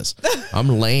see this. I'm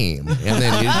lame. And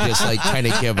then you just like kind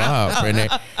of give up. And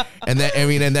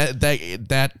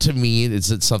that to me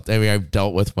is something, I mean, I've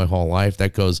dealt with my whole life.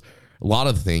 That goes, a lot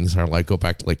of things are like, go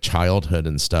back to like childhood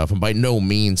and stuff. And by no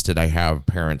means did I have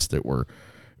parents that were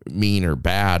mean or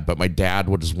bad, but my dad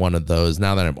was one of those.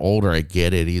 Now that I'm older, I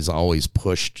get it. He's always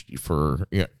pushed for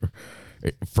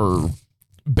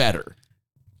better.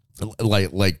 Like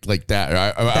that.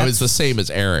 I was the same as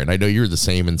Aaron. I know you're the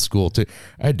same in school too.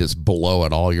 I'd just blow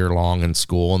it all year long in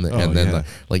school, and then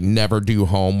like never do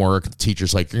homework. The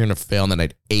teacher's like, "You're gonna fail," and then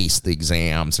I'd ace the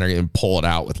exams and pull it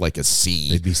out with like a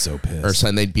C. They'd be so pissed. Or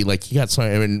something. They'd be like, "You got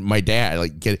something." I mean, my dad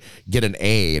like get an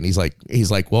A, and he's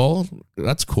like, "Well,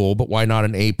 that's cool, but why not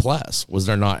an A plus? Was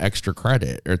there not extra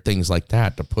credit or things like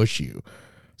that to push you?"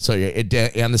 So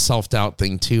and the self-doubt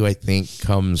thing too, I think,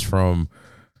 comes from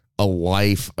a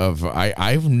life of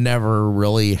I've never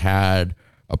really had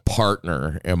a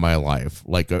partner in my life,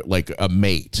 like a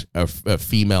mate, a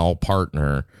female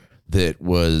partner that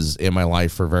was in my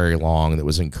life for very long, that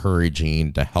was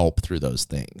encouraging to help through those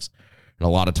things. And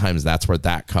a lot of times that's where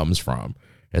that comes from,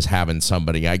 is having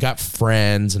somebody. I got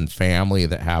friends and family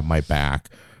that have my back,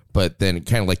 but then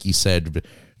kind of like you said,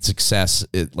 success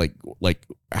is like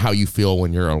how you feel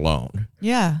when you're alone.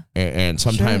 Yeah. And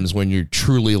sometimes when you're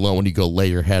truly alone, when you go lay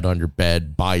your head on your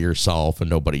bed by yourself and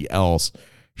nobody else,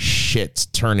 shit's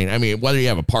turning. I mean, whether you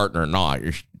have a partner or not,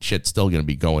 your shit's still going to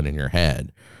be going in your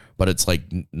head. But it's like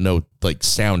no like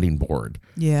sounding board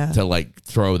to like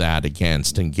throw that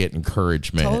against and get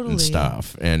encouragement and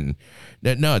stuff. And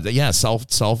no, yeah,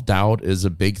 self doubt is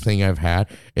a big thing I've had.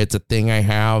 It's a thing I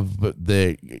have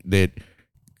that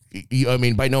I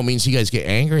mean, by no means you guys get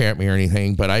angry at me or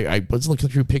anything, but I was looking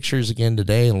through pictures again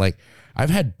today, and like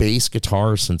I've had bass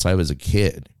guitars since I was a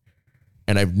kid.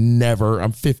 And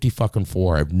I'm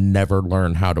 54. I've never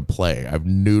learned how to play. I've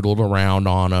noodled around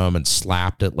on them and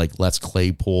slapped it like Les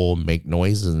Claypool and make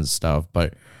noises and stuff.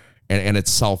 But, and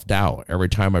it's self-doubt. Every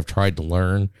time I've tried to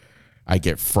learn, I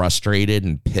get frustrated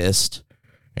and pissed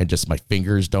and just my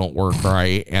fingers don't work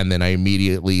right. And then I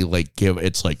immediately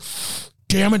it's like,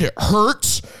 damn it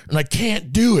hurts and I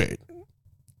can't do it.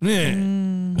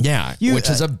 Yeah. Which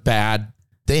is a bad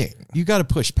thing. You got to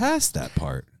push past that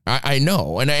part. I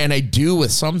know, and I do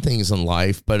with some things in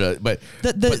life, but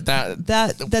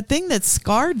that thing that's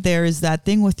scarred there is that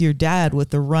thing with your dad, with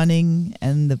the running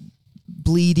and the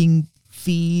bleeding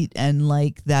feet and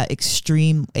like that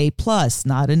extreme A+,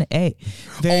 not an A.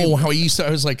 How he used to, I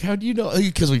was like, how do you know?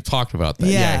 Because we've talked about that.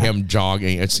 Yeah, him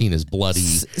jogging. I've seen his bloody.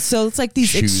 So it's like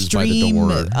these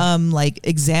extreme like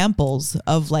examples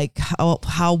of like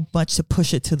how much to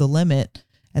push it to the limit.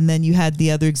 And then you had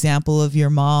the other example of your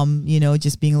mom,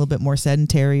 just being a little bit more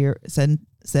sedentary or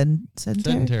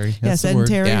sedentary. Yeah,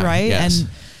 sedentary, right? Yes.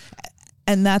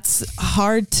 And that's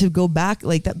hard to go back.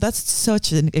 Like that's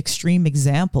such an extreme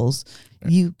examples.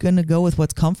 You gonna go with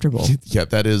what's comfortable. Yeah,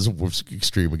 that is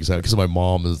extreme example, because my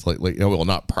mom is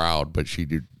not proud, but she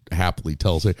happily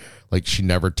tells it, like, she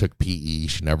never took PE,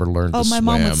 she never learned to swim. Oh,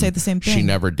 my mom would say the same thing. She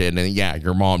never did. And yeah,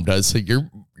 your mom does. So your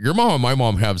mom and my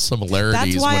mom have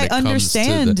similarities. That's why when it I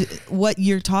understand comes to what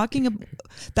you're talking about.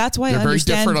 That's why they're very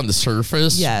different on the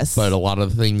surface. Yes, but a lot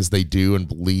of the things they do and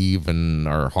believe and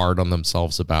are hard on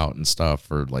themselves about and stuff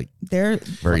are like they're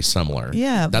very similar.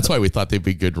 Yeah, that's why we thought they'd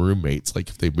be good roommates. Like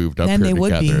if they moved up here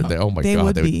together, they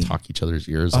would talk each other's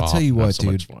ears off. I'll tell you what, so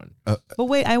dude. But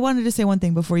wait, I wanted to say one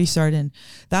thing before you start in.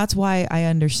 That's why I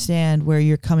understand where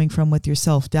you're coming from with your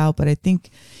self-doubt. But I think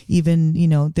even,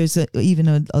 there's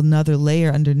another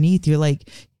layer underneath. You're like,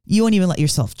 you won't even let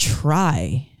yourself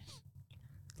try.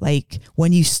 Like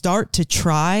when you start to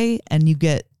try and you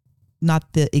get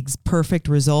not the perfect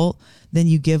result, then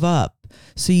you give up.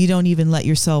 So you don't even let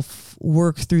yourself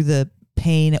work through the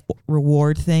pain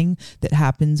reward thing that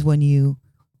happens when you,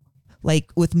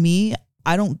 like with me,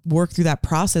 I don't work through that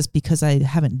process because I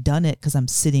haven't done it, because I'm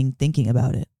sitting thinking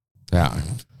about it. Yeah.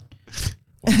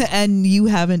 And you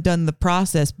haven't done the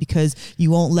process because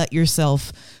you won't let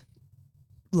yourself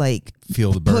like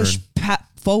feel the burn, push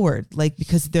forward, like,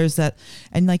 because there's that.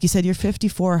 And like you said, you're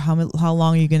 54. How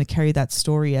long are you going to carry that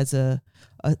story as a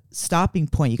stopping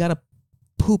point? You got to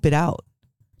poop it out.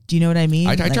 Do you know what I mean?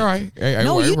 I try. I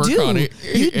work do. On it.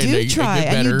 You do try,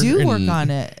 and you do work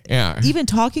on it. Yeah. Even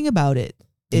talking about it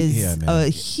is a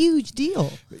huge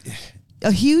deal.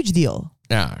 A huge deal.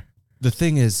 Yeah. The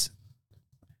thing is,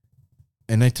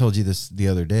 and I told you this the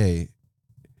other day,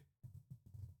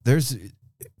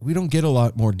 we don't get a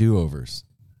lot more do-overs.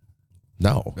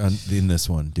 No. In this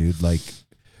one, dude. Like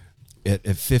at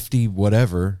 50,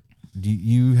 whatever,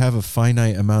 you have a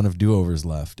finite amount of do-overs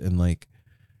left. And like,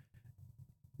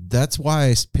 that's why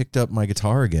I picked up my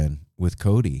guitar again with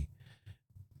Cody.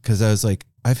 Because I was like,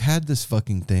 I've had this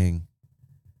fucking thing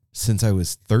since I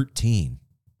was 13.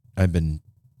 I've been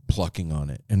plucking on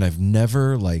it, and I've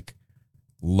never like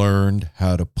learned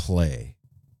how to play.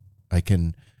 I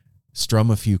can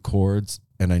strum a few chords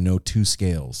and I know 2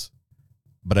 scales,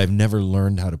 but I've never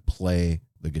learned how to play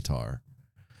the guitar.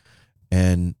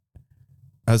 And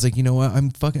I was like, you know what? I'm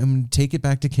gonna take it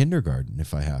back to kindergarten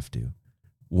if I have to.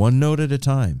 1 note at a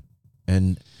time.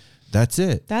 And that's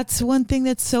it. That's one thing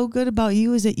that's so good about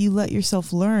you, is that you let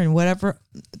yourself learn whatever.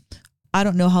 I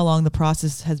don't know how long the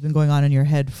process has been going on in your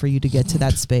head for you to get to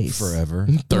that space. Forever.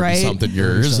 30-something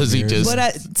years, as he just But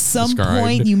at some described.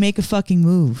 point, you make a fucking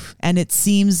move, and it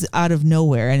seems out of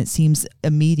nowhere, and it seems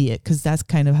immediate, because that's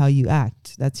kind of how you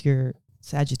act. That's your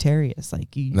Sagittarius.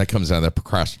 Like you. And that comes out of that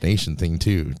procrastination thing,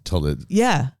 too.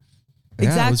 Yeah.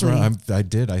 Exactly. I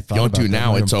did. I thought Don't about do that,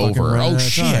 now, but it's I'm fucking over. running Oh, out of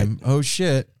shit. time. Oh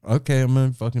shit. Okay, I'm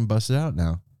gonna fucking bust it out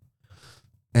now.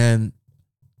 And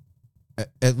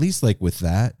at least like with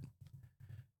that,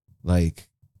 like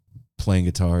playing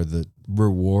guitar, the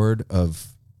reward of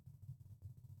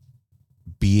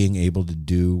being able to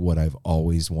do what I've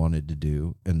always wanted to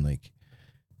do, and like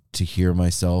to hear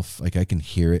myself, like I can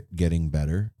hear it getting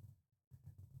better.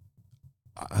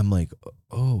 I'm like,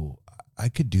 oh, I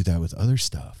could do that with other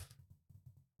stuff.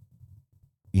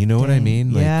 You know what I Dang.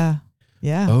 mean? Like, Yeah.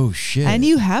 Yeah. oh shit. And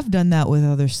you have done that with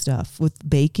other stuff, with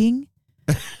baking.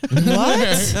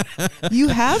 What? You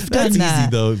have done That's that.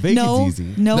 easy though. Baking's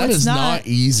easy. No, That it's is not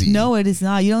easy. No, it is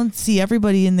not. You don't see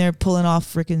everybody in there pulling off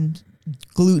freaking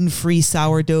gluten-free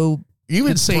sourdough. You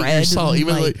would say bread, yourself,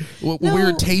 even like, when we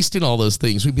were no. tasting all those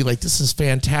things, we'd be like, "This is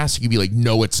fantastic." You'd be like,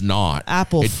 "No, it's not.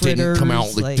 Apple it didn't come out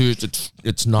fritters, like, like- dude,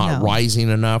 it's not No. rising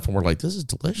enough." And we're like, "This is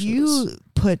delicious." You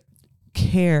put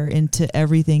care into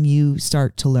everything you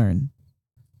start to learn.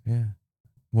 Yeah.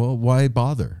 Well, why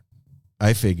bother?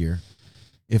 I figure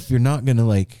if you're not gonna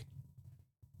like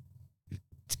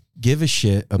give a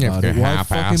shit about it, why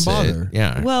fucking bother?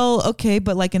 Yeah. Well, okay,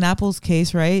 but like in Apple's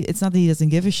case, right? It's not that he doesn't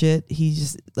give a shit. He's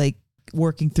just like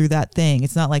working through that thing.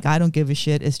 It's not like I don't give a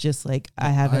shit. It's just like I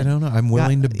haven't. I don't know. I'm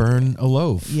willing to burn a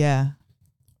loaf. Yeah.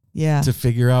 Yeah. To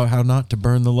figure out how not to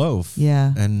burn the loaf.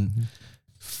 Yeah. And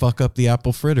fuck up the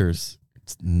apple fritters.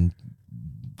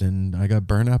 Then I got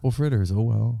burnt apple fritters. Oh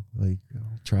well. Like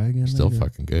I'll try again. Still later.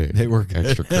 fucking good. They were good.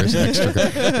 Extra crispy.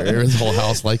 His whole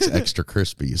house likes extra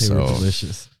crispy. They So were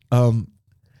delicious. all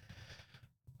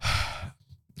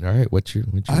right, what you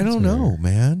I don't answer? know,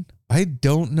 man. I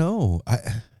don't know.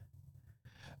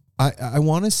 I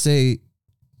want to say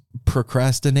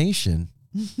procrastination,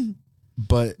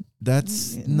 but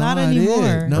that's Not not anymore.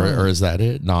 it. No. Or is that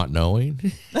it? Not knowing?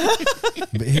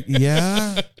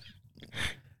 Yeah.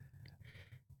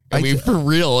 I mean, for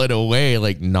real, in a way,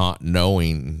 like not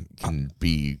knowing can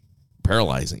be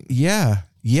paralyzing. Yeah.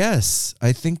 Yes.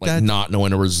 I think Like that not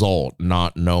knowing a result,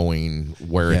 not knowing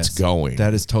where it's going.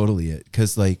 That is totally it.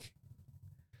 Because like,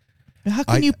 How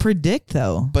can you predict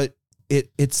though? but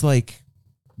it's like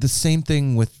the same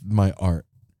thing with my art.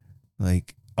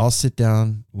 Like I'll sit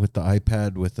down with the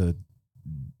iPad with a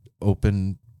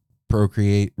open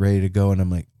Procreate ready to go, and I'm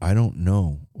like, I don't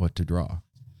know what to draw.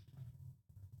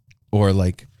 Or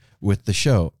like with the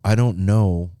show, I don't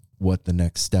know what the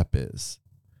next step is.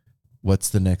 What's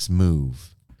the next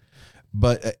move?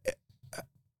 But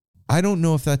I don't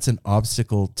know if that's an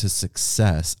obstacle to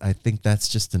success. I think that's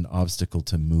just an obstacle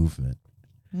to movement.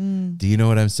 Do you know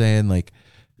what I'm saying? Like,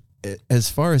 as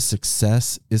far as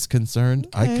success is concerned,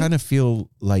 I kind of feel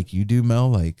like you do, Mel.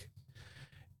 Like,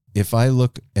 if I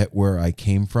look at where I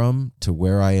came from to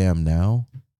where I am now,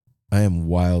 I am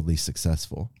wildly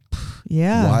successful.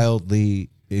 Yeah. Wildly,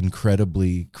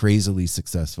 incredibly, crazily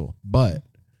successful. But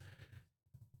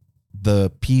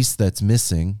the piece that's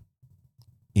missing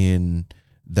in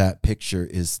that picture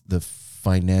is the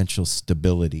financial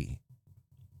stability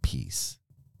piece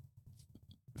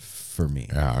for me.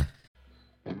 Yeah.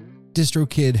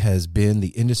 DistroKid has been the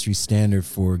industry standard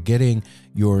for getting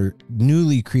your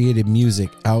newly created music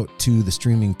out to the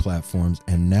streaming platforms,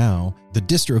 and now the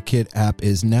DistroKid app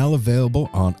is now available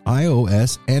on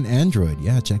iOS and Android.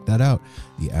 Yeah, check that out.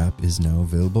 The app is now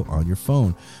available on your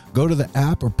phone. Go to the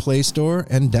app or Play Store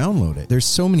and download it. There's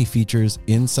so many features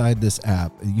inside this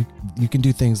app. You can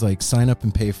do things like sign up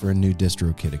and pay for a new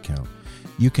DistroKid account.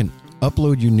 You can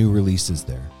upload your new releases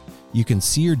there. You can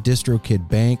see your DistroKid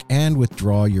bank and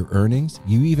withdraw your earnings.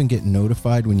 You even get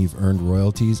notified when you've earned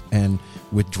royalties and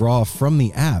withdraw from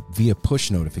the app via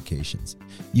push notifications.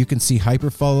 You can see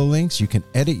hyperfollow links. You can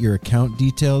edit your account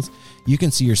details. You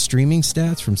can see your streaming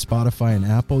stats from Spotify and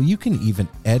Apple. You can even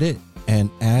edit and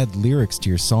add lyrics to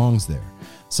your songs there.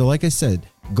 So like I said,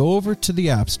 go over to the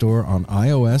App Store on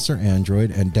iOS or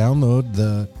Android and download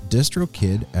the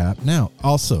DistroKid app now.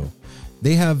 Also,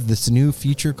 they have this new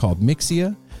feature called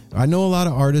Mixia. I know a lot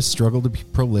of artists struggle to be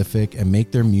prolific and make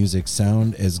their music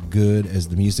sound as good as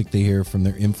the music they hear from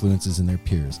their influences and their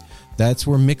peers. That's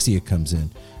where Mixia comes in.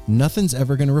 Nothing's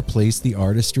ever going to replace the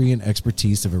artistry and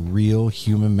expertise of a real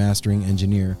human mastering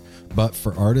engineer. But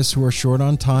for artists who are short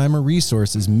on time or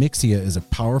resources, Mixia is a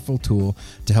powerful tool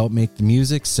to help make the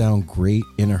music sound great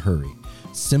in a hurry.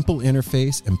 Simple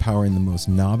interface, empowering the most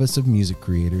novice of music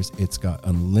creators. It's got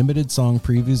unlimited song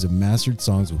previews of mastered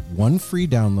songs with one free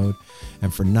download,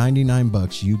 and for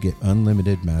 $99 you get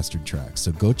unlimited mastered tracks.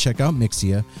 So go check out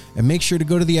Mixia, and make sure to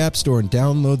go to the App Store and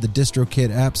download the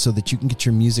DistroKid app so that you can get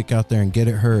your music out there and get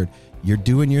it heard. You're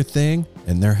doing your thing,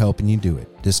 and they're helping you do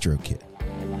it. DistroKid.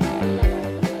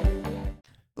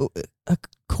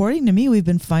 according to me, we've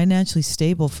been financially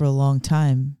stable for a long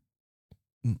time.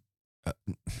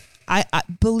 I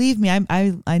believe me,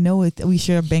 I know it. We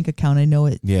share a bank account. I know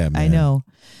it. Yeah, man. I know.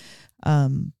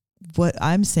 What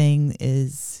I'm saying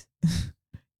is,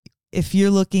 if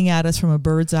you're looking at us from a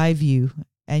bird's eye view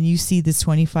and you see this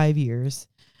 25 years,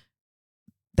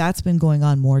 that's been going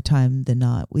on more time than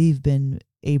not. We've been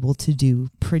able to do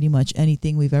pretty much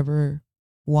anything we've ever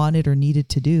wanted or needed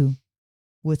to do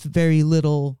with very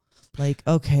little, like,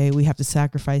 okay, we have to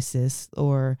sacrifice this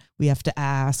or we have to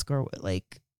ask, or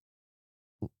like,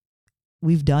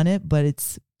 we've done it,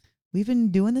 but we've been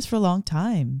doing this for a long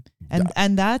time.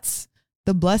 And that's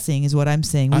the blessing, is what I'm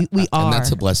saying. We are. And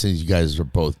that's a blessing you guys are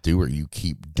both do, or you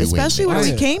keep doing. Especially where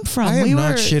we came from. I am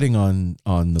not shitting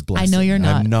on the blessing. I know you're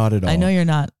not. I'm not at all. I know you're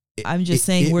not. I'm just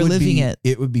saying we're living it.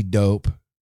 It would be dope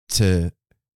to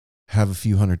have a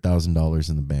few $100,000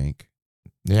 in the bank.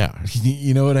 Yeah.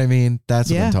 You know what I mean?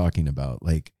 That's what I'm talking about.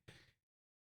 Like,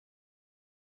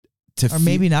 or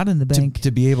maybe not in the bank.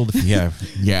 To be able to, yeah.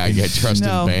 Yeah, trust in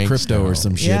banks. Crypto or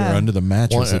some shit, or under the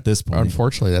mattress at this point.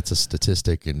 Unfortunately, that's a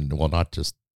statistic, and well, not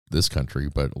just this country,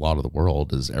 but a lot of the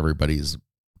world, is everybody's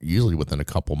usually within a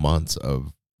couple months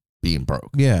of being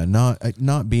broke. Yeah,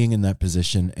 not being in that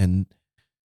position. And,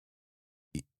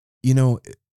 you know,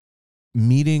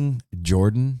 meeting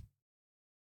Jordan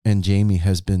and Jamie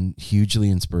has been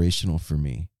hugely inspirational for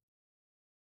me.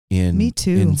 Me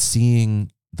too. In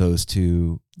seeing those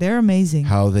two, they're amazing.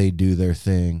 How they do their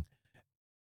thing.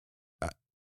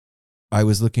 I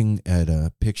was looking at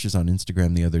pictures on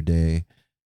Instagram the other day,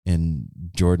 and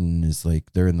Jordan is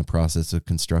like, they're in the process of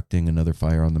constructing another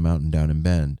Fire on the Mountain down in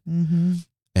Bend. Mm-hmm.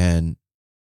 And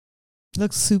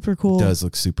looks super cool. It does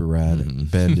look super rad. Mm-hmm.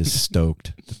 Bend is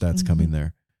stoked that's coming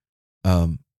there.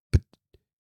 But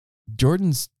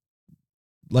Jordan's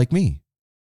like me.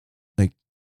 Like,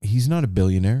 he's not a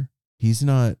billionaire. He's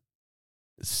not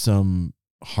some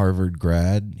Harvard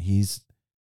grad. He's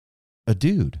a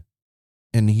dude,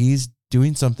 and he's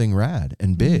doing something rad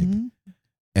and big. Mm-hmm.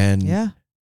 And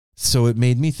so it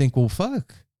made me think, well,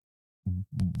 fuck,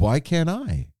 why can't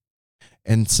I?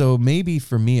 And so maybe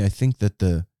for me, I think that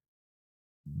the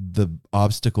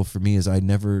obstacle for me is I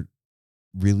never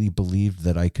really believed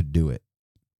that I could do it.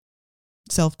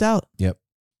 Self-doubt. Yep.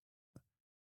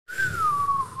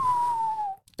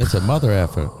 It's a mother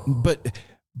effort.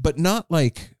 But not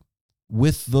like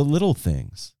with the little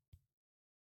things,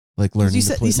 like learning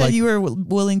to play. You said you were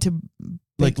willing to,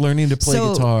 like learning to play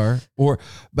guitar,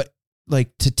 but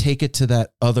like to take it to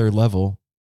that other level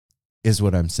is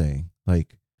what I'm saying.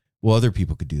 Like, well, other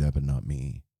people could do that, but not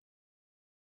me.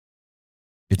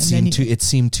 It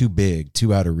seemed too big,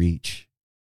 too out of reach.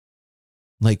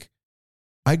 Like,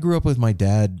 I grew up with my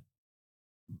dad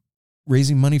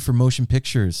raising money for motion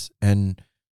pictures, and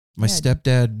my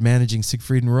stepdad managing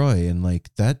Siegfried and Roy, and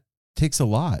like that takes a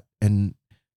lot and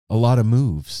a lot of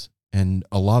moves and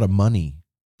a lot of money.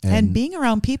 And being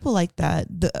around people like that,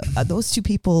 those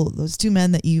two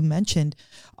men that you mentioned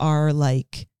are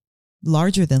like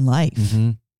larger than life.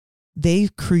 Mm-hmm.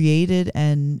 They've created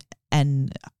and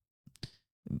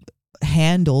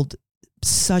handled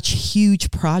such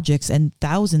huge projects and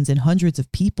thousands and hundreds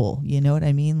of people. You know what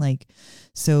I mean? Like,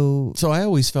 so I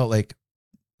always felt like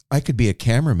I could be a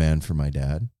cameraman for my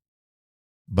dad,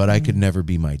 but I could never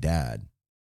be my dad.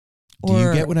 Do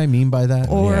you get what I mean by that?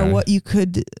 Or what you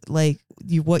could, like,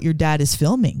 what your dad is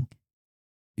filming.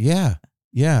 Yeah.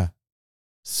 Yeah.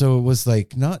 So it was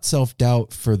like not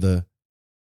self-doubt for the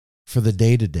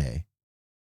day to day,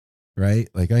 right?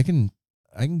 Like I can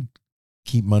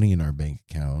keep money in our bank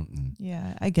account. And,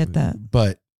 yeah, I get that.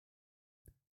 But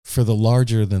for the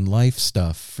larger than life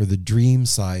stuff, for the dream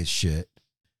size shit,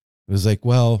 it was like,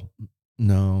 well,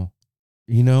 no,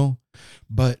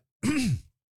 but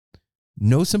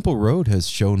No Simple Road has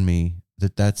shown me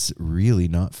that that's really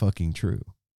not fucking true.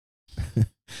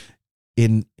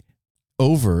 In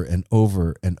over and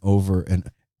over and over and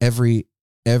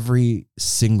every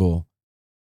single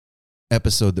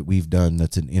episode that we've done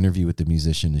that's an interview with the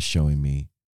musician is showing me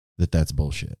that that's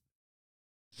bullshit.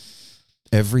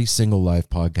 Every single live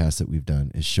podcast that we've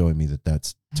done is showing me that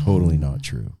that's totally not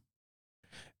true.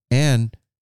 And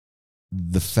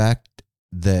the fact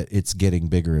that it's getting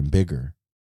bigger and bigger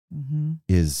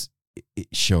is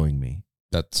showing me.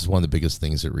 That's one of the biggest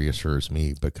things that reassures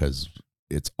me, because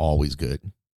it's always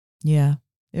good. Yeah,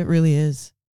 it really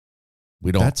is.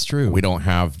 That's true. We don't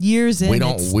have years in.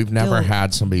 We've never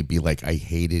had somebody be like, I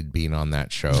hated being on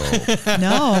that show.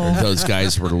 No. Those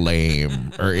guys were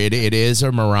lame. Or it is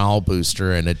a morale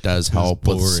booster, and it does help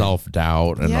with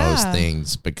self-doubt and those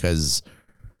things, because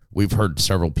we've heard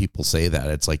several people say that.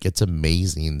 It's like, it's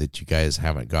amazing that you guys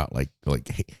haven't got like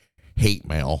hate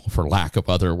mail, for lack of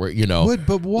other word,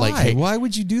 But why? Like, Why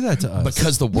would you do that to us?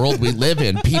 because the world we live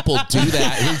in, people do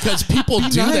that. Because people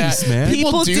do nice, that, man.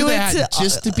 People do that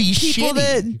just to be people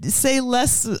shitty. that say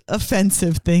less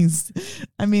offensive things.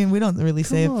 I mean, we don't really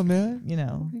say, Come on, man.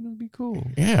 It'll be cool.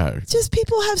 Yeah. just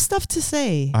people have stuff to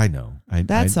say. I know.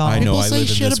 That's all. I know. People I say live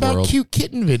in shit this about world. cute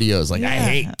kitten videos. Like, I Yeah.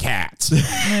 hate cats.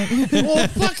 Well,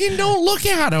 fucking don't look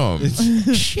at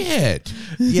them. Shit.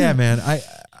 Yeah, man.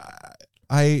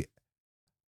 I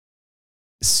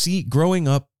see, growing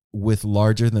up with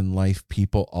larger than life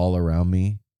people all around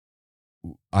me,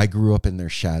 I grew up in their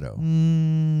shadow.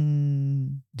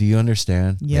 Do you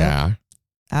understand? Yep, Yeah.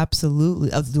 absolutely.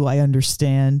 Do I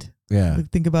understand? Yeah. Like,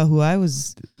 think about who I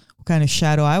was, what kind of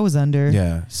shadow I was under.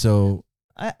 Yeah. So,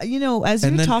 As you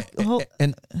talk,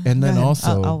 and then go ahead.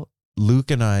 also I'll- Luke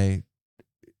and I,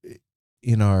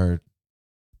 in our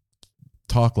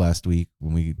talk last week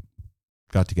when we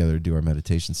got together to do our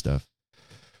meditation stuff,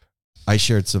 I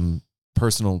shared some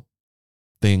personal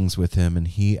things with him, and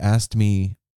he asked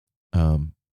me,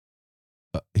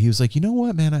 he was like, you know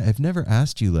what, man, I've never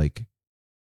asked you, like,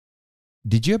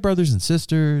 did you have brothers and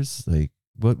sisters? Like,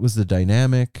 what was the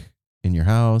dynamic in your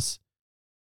house?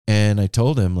 And I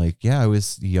told him, like, yeah, I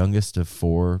was the youngest of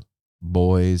 4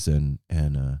 boys and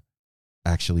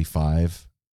actually 5.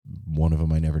 One of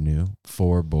them I never knew.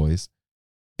 4 boys.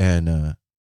 And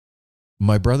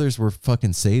my brothers were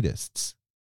fucking sadists.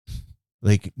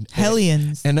 Like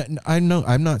hellions. And I know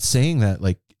I'm not saying that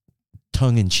like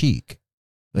tongue in cheek.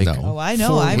 Like, No. Oh, I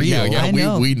know. for I real. know. I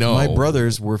know. We know. My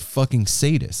brothers were fucking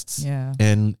sadists. Yeah.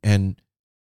 And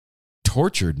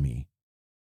tortured me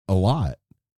a lot.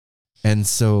 And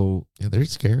so Yeah, they're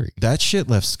scary. that shit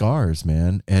left scars,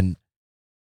 man. And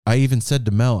I even said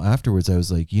to Mel afterwards, I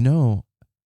was like,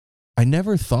 I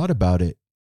never thought about it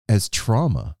as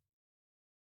trauma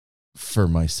for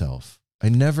myself. I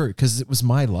never, because it was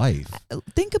my life.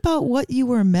 Think about what you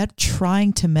were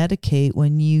trying to medicate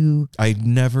when you. I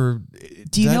never.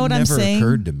 Do you know what I'm saying? Never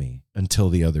occurred to me until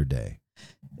the other day.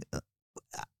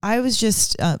 I was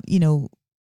just,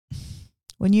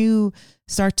 when you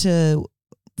start to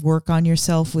work on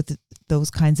yourself with those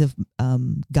kinds of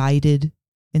guided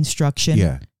instruction,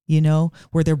 Yeah.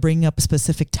 Where they're bringing up a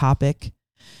specific topic,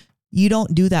 you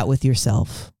don't do that with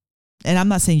yourself. And I'm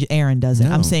not saying Aaron doesn't.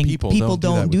 No, I'm saying people people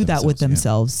don't do that with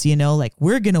themselves. Like,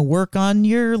 we're going to work on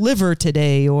your liver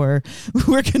today, or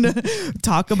we're going to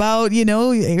talk about,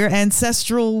 your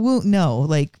ancestral wound. No,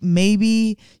 like,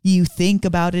 maybe you think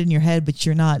about it in your head, but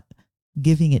you're not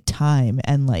giving it time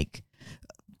and like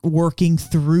working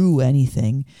through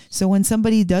anything. So when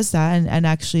somebody does that and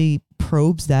actually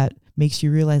probes that, makes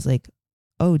you realize like,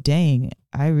 oh, dang,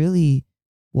 I really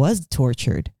was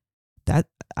tortured. That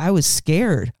I was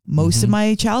scared most of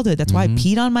my childhood. That's why I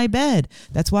peed on my bed.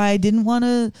 That's why I didn't want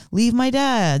to leave my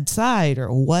dad's side, or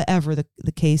whatever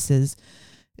the case is.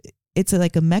 It's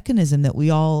like a mechanism that we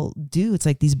all do. It's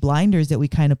like these blinders that we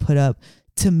kind of put up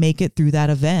to make it through that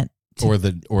event. Or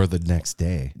the next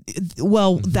day.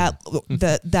 Well,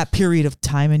 that period of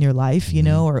time in your life,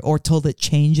 or till it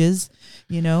changes,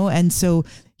 and so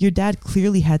your dad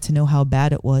clearly had to know how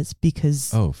bad it was,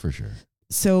 because Oh, for sure.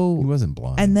 so He wasn't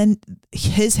blind. and then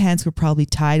his hands were probably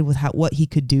tied with what he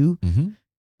could do.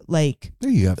 Like, there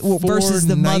you have versus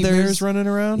the nightmares mothers running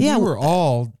around. Yeah, we were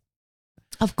all.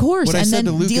 of course, What I and said then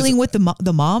to Luke dealing is- with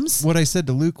the moms. What I said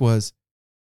to Luke was,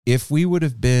 if we would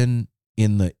have been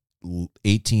in the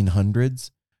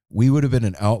 1800s, we would have been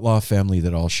an outlaw family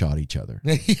that all shot each other.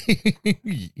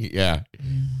 Yeah.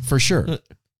 For sure.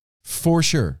 For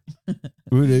sure.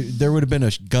 There would have been a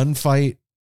gunfight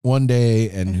one day,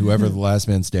 and whoever the last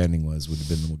man standing was would have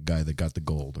been the guy that got the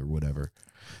gold or whatever.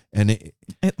 And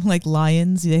Like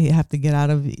lions, they have to get out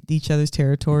of each other's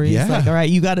territories. Yeah. Like, all right,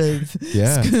 you got to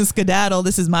Yeah. skedaddle.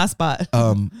 This is my spot.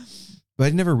 but I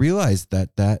never realized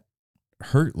that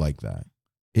hurt like that.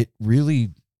 It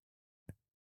really,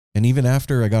 and even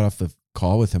after I got off the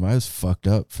call with him, I was fucked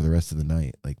up for the rest of the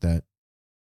night. Like, that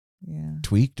Yeah,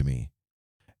 tweaked me.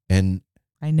 And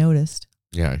I noticed.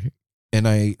 Yeah.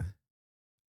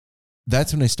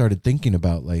 that's when I started thinking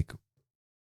about like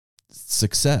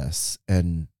success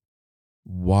and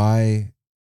why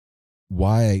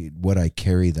would I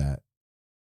carry that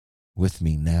with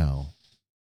me now?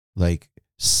 Like,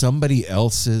 somebody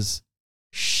else's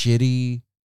shitty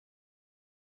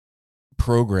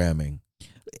programming.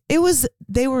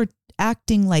 They were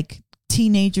acting like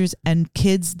teenagers and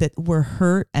kids that were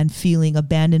hurt and feeling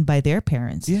abandoned by their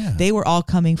parents. Yeah. They were all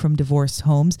coming from divorced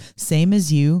homes, same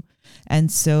as you.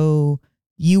 And so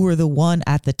you were the one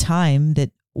at the time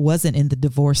that wasn't in the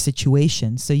divorce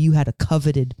situation. So you had a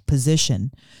coveted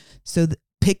position. So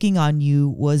picking on you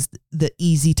was the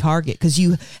easy target because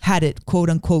you had it quote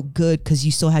unquote good because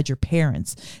you still had your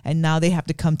parents, and now they have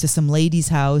to come to some lady's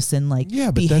house and like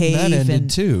but behave. then that ended and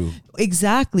too.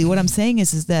 Exactly. What I'm saying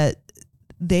is that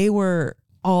they were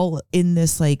all in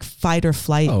this like fight or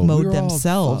flight mode we were all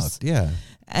themselves. fucked, yeah.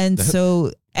 And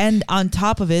so, and on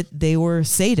top of it, they were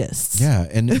sadists. Yeah.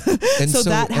 And so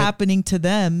that happening to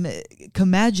them,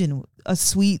 imagine a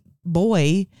sweet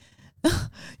boy.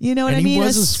 You know what I mean? He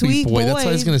was a sweet boy. That's what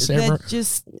I was going to say.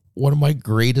 Just one of my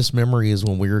greatest memories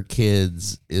when we were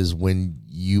kids is when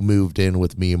you moved in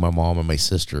with me, my mom, and my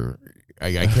sister.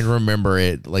 I can remember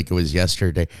it like it was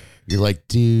yesterday. You're like,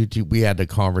 dude, we had a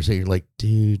conversation. You're like,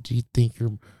 dude, do you think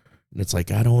you're... And it's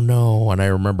like, I don't know. And I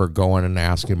remember going and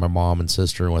asking my mom and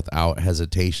sister, and without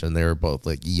hesitation, they were both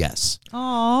like, yes.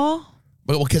 Aww.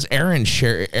 But because Aaron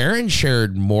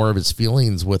shared more of his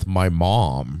feelings with my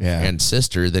mom and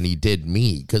sister than he did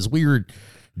me, because we were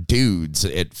dudes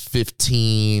at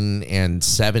 15 and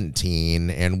 17,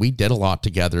 and we did a lot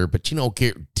together, but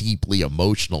get deeply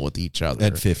emotional with each other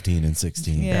at 15 and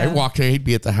 16. Yeah. I walked in, he'd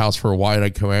be at the house for a while, and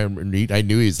I'd come in and eat. I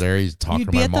knew he's there. He's talking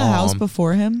to my mom. You'd be at the house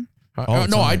before him?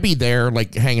 No, I'd be there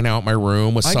like hanging out in my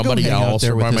room with somebody else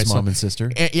there or with by his myself. mom and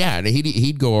sister. And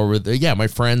he'd go over there. Yeah, my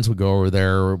friends would go over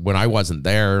there when I wasn't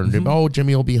there. And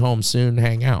Jimmy will be home soon.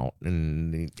 Hang out.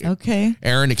 And okay,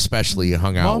 Aaron especially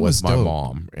hung out with my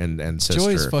mom and sister.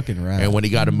 Joy's fucking rad. And when he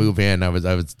got to move in, I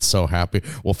was so happy.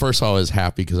 Well, first of all, I was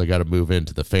happy because I got to move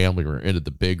into the family room, into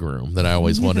the big room that I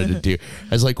always wanted to do.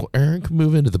 I was like, well, Aaron can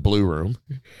move into the blue room.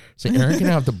 So Aaron can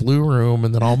have the blue room,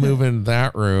 and then I'll move into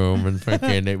that room, and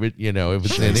fucking it was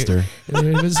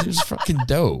it was fucking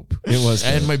dope. It was,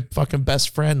 and my fucking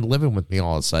best friend living with me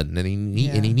all of a sudden, and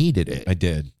he needed it. I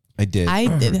did.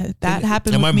 That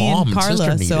happened and with my me mom and Carla,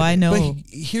 sister so I know. But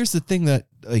here's the thing that,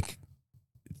 like,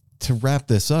 to wrap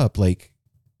this up, like,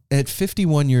 at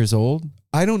 51 years old,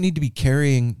 I don't need to be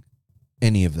carrying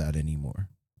any of that anymore.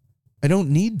 I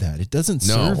don't need that. It doesn't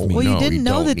serve me. Well, you didn't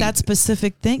know that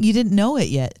specific thing. You didn't know it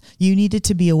yet. You needed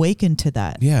to be awakened to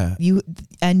that. Yeah. You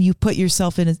put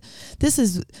yourself in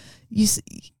you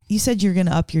said you're going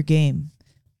to up your game.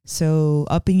 So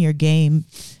upping your game,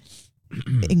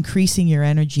 increasing your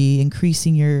energy,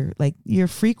 increasing your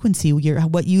frequency,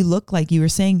 what you look like. You were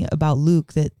saying about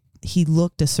Luke that he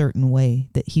looked a certain way,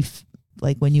 that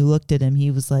like when you looked at him, he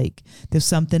was like, there's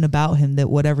something about him that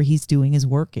whatever he's doing is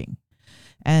working.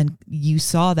 And you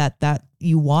saw that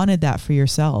you wanted that for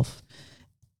yourself.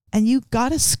 And you got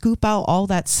to scoop out all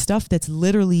that stuff that's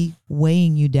literally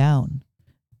weighing you down.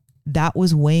 That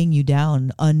was weighing you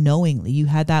down unknowingly. You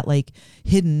had that like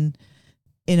hidden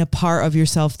in a part of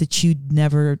yourself that you'd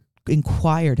never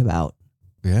inquired about.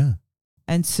 Yeah.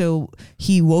 And so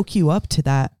he woke you up to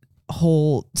that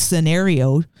whole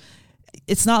scenario.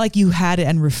 It's not like you had it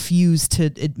and refused to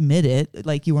admit it.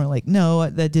 Like you weren't like, no,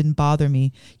 that didn't bother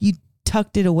me. You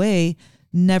tucked it away,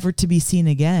 never to be seen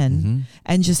again,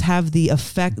 and just have the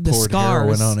effect, the poured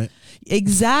scars heroin on it.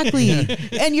 Exactly.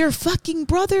 And your fucking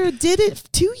brother did it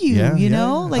to you, you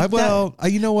know? Like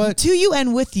you know what? To you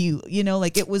and with you,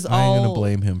 like it was all. I ain't gonna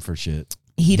blame him for shit.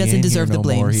 He doesn't deserve the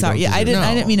blame. Sorry. I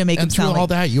didn't mean to make him sound like. And through all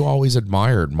that, you always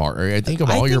admired Martin. I think of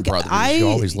all your brothers, you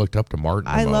always looked up to Martin.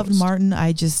 I loved Martin.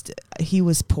 He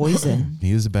was poison.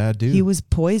 He was a bad dude. He was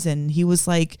poison. He was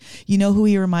like, you know who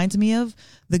he reminds me of?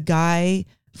 The guy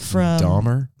from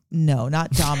Dahmer? No,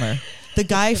 not Dahmer. The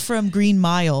guy from Green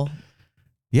Mile.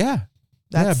 Yeah.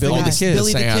 That's Billy the Kid.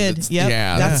 Billy the Kid. Yep.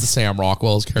 Yeah, that's the Sam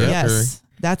Rockwell's character. Yes.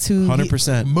 That's who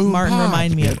 100%. Martin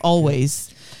reminded me of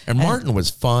always. And Martin was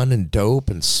fun and dope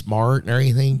and smart and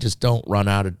everything. Just don't run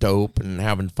out of dope and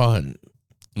having fun.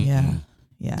 Yeah.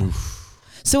 Yeah. Oof.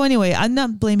 So anyway, I'm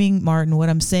not blaming Martin. What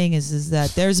I'm saying is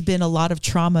that there's been a lot of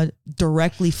trauma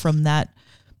directly from that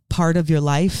part of your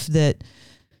life that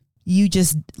you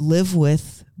just live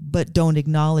with but don't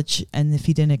acknowledge. And if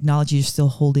you didn't acknowledge, you're still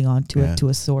holding on to it to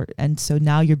a sort. And so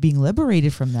now you're being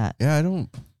liberated from that. Yeah, I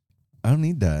don't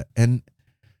need that. And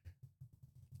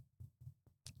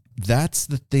that's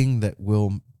the thing that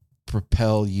will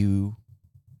propel you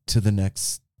to the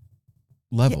next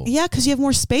level. Yeah, because you have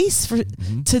more space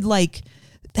to like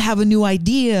have a new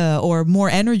idea or more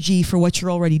energy for what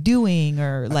you're already doing,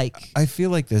 or like. I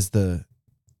feel like as the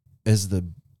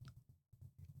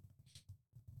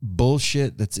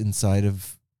bullshit that's inside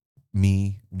of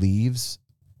me leaves,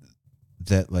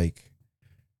 that like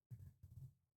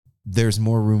there's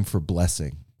more room for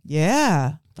blessing.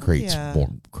 Yeah. Creates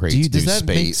does that space.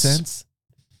 Make sense?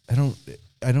 I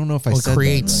don't know if I said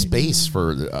create that right. space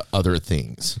for other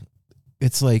things.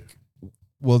 It's like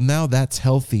well, now that's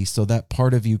healthy, so that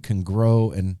part of you can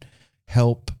grow and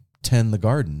help tend the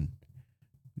garden.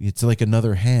 It's like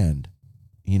another hand.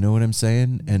 You know what I'm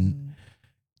saying? And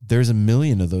there's a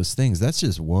million of those things. That's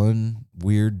just one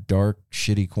weird, dark,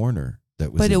 shitty corner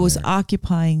that was. But it was there.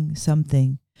 occupying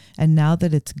something. And now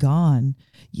that it's gone,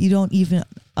 you don't even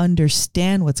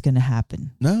understand what's going to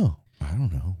happen. No, I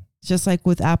don't know. Just like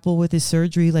with Apple with his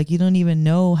surgery, like you don't even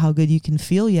know how good you can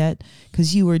feel yet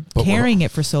because you were carrying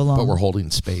it for so long. But we're holding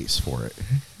space for it.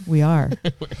 We are.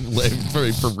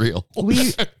 for real.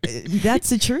 That's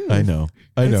the truth. I know.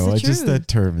 It's the I just truth. that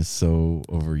term is so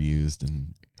overused,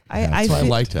 and I I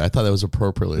liked it. I thought that was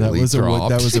appropriately that was dropped.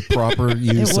 that was a proper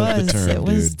use of the term. It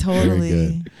was dude. Very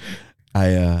totally.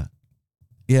 good.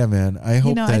 Yeah, man. I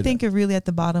hope that I think really at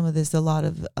the bottom of this, a lot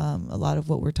of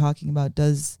what we're talking about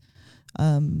does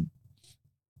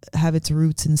have its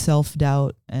roots in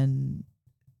self-doubt. And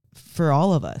for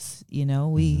all of us,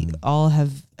 we all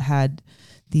have had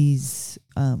these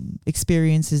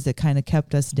experiences that kind of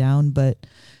kept us down, but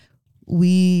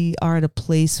we are at a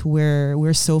place where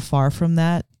we're so far from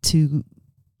that to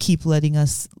keep letting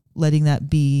that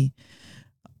be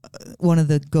one of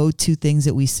the go-to things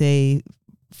that we say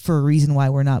for a reason why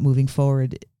we're not moving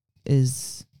forward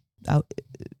is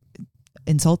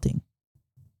insulting.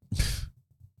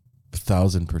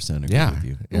 1,000% agree with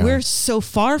you. Yeah. We're so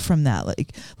far from that,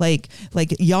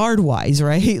 like yard wise,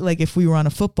 right? Like if we were on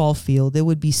a football field, it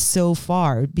would be so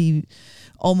far. It'd be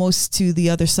almost to the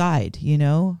other side,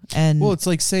 And Well, it's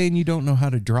like saying you don't know how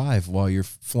to drive while you're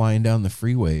flying down the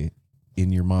freeway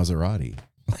in your Maserati.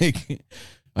 Like,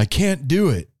 I can't do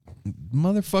it.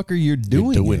 Motherfucker, you're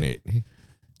doing it.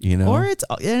 Or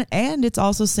it's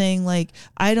also saying like,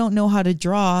 I don't know how to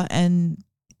draw, and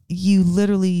you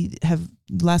literally have,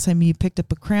 last time you picked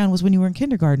up a crayon was when you were in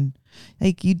kindergarten.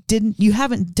 Like you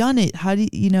haven't done it. How do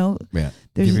you know? Yeah.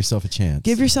 Give yourself a chance.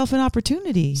 Give yourself an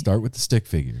opportunity. Start with the stick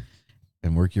figure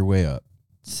and work your way up.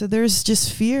 So there's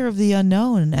just fear of the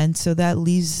unknown. And so that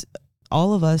leaves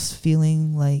all of us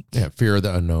feeling like, fear of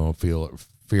the unknown,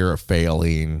 fear of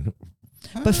failing.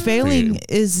 But failing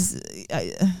is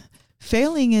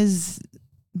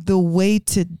the way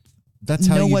to That's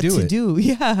how know you what do to it. do.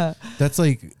 Yeah.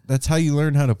 That's how you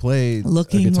learn how to play a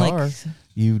guitar. Like,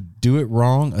 you do it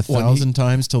wrong 1,000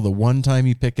 times till the one time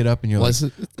you pick it up and you're like,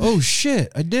 oh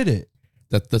shit, I did it.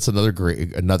 That's another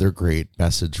great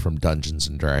message from Dungeons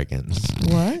and Dragons.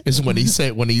 What? Is when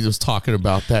he was talking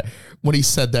about that, when he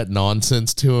said that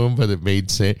nonsense to him, but it made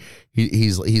sense.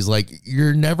 He's like,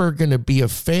 you're never going to be a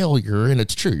failure. And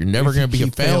it's true. You're never going to be a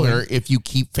failure if you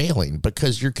keep failing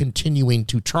because you're continuing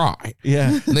to try.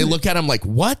 Yeah. And they look at him like,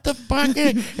 what the fuck?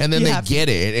 And then they get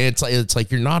it. And it's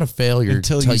like, you're not a failure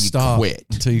until you stop. Quit.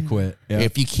 Until you quit. Yeah.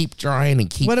 If you keep trying and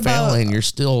keep failing, you're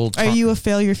still Are you a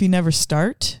failure if you never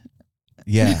start?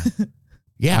 Yeah.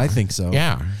 Yeah. I think so.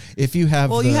 Yeah. If you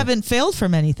have you haven't failed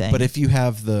from anything. But if you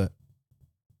have the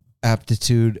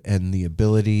aptitude and the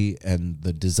ability and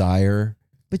the desire,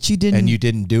 but you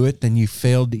didn't do it, then you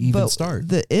failed to even start.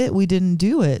 We didn't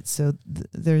do it. So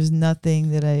there's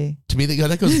nothing that to me,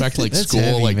 that goes back to like That's school,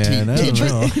 heavy, like man.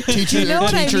 teachers You know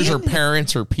what I teachers or mean?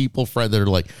 parents or people that are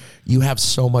like, you have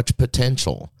so much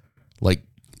potential. Like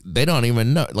they don't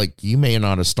even know, like you may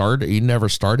not have started, you never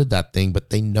started that thing, but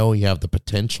they know you have the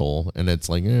potential, and it's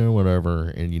like, whatever,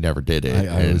 and you never did it.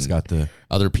 I always got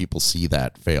other people see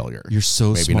that failure. You're so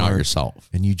maybe smart, not yourself,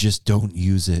 and you just don't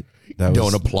use it.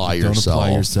 Don't apply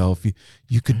yourself.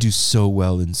 You could do so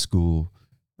well in school.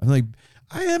 I'm like,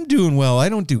 I am doing well. I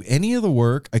don't do any of the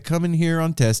work. I come in here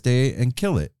on test day and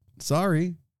kill it.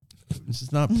 Sorry. This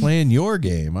is not playing your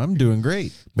game. I'm doing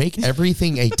great. Make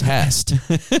everything a test.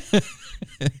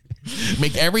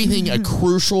 Make everything a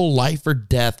crucial life or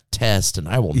death test, and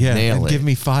I will nail it. Give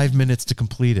me 5 minutes to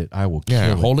complete it. I will kill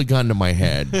it. Hold a gun to my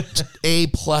head.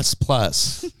 A++.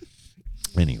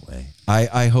 Anyway,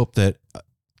 I hope that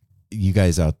you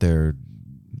guys out there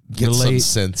Get some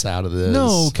sense out of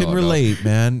this. Can relate,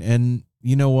 man. And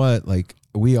you know what? Like,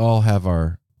 we all have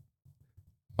our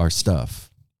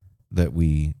stuff that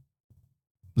the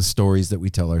stories that we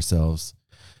tell ourselves.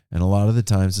 And a lot of the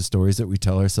times the stories that we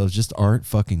tell ourselves just aren't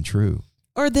fucking true.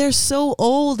 Or they're so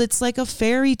old, it's like a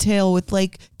fairy tale with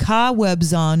like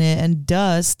cobwebs on it and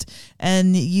dust,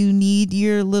 and you need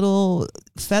your little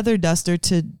feather duster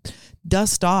to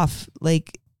dust off.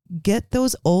 Like, get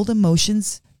those old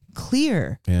emotions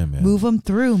clear. Yeah, man. Move them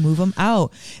through, move them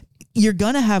out. You're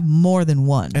going to have more than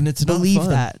one. And it's Believe not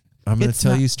fun. that. I'm going to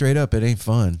tell you straight up, it ain't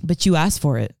fun. But you asked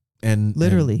for it. And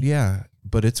literally. Yeah,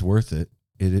 but it's worth it.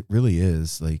 It really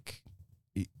is. Like,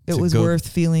 it was worth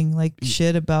feeling like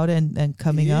shit about it and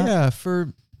coming up. Yeah,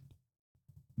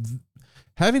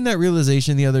 having that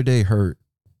realization the other day hurt,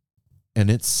 and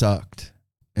it sucked,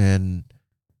 and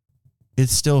it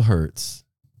still hurts,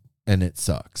 and it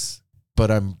sucks,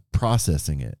 but I'm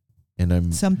processing it, and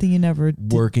I'm something you never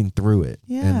working through it,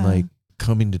 Yeah. and like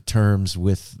coming to terms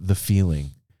with the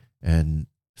feeling and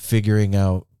figuring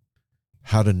out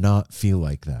how to not feel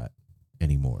like that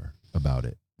anymore about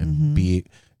it, and be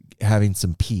having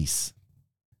some peace.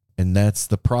 And that's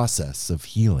the process of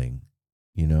healing,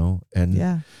 you know,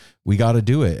 and we got to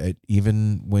do it.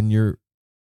 Even when you're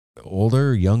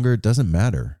older, younger, it doesn't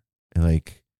matter. And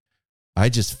like, I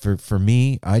just, for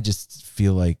me, I just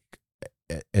feel like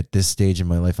at this stage in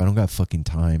my life, I don't got fucking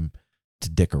time to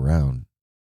dick around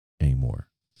anymore.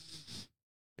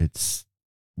 It's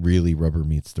really rubber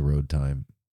meets the road time.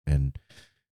 And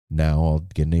now I'll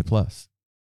get an A+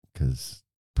 because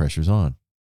pressure's on.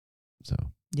 So,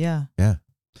 yeah.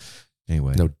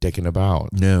 Anyway. No dicking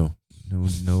about. No.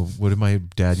 What did my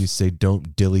dad used to say?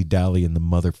 Don't dilly dally in the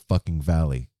motherfucking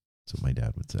valley. That's what my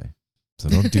dad would say. So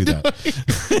don't do that.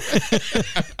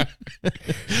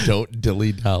 Don't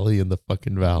dilly dally in the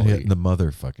fucking valley. Yeah, in the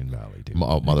motherfucking valley, dude.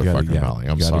 Motherfucking valley.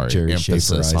 I'm sorry. Jerry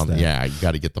Emphasis on that. Yeah, you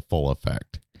got to get the full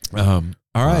effect. All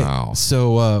right. Wow.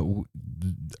 So,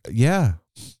 yeah.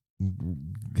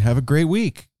 Have a great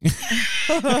week,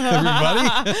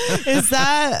 everybody. Is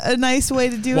that a nice way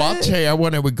to do Well, it? I'll tell you, I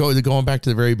want to going back to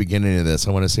the very beginning of this.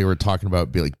 I want to say we're talking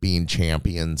about being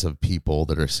champions of people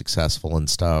that are successful and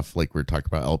stuff. Like we're talking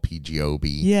about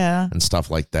LPGOB and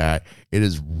stuff like that. It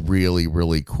is really,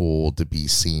 really cool to be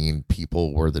seeing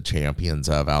people we're the champions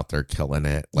of out there killing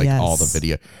it. Like all the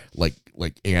video, like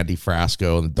Andy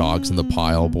Frasco and the Dogs in the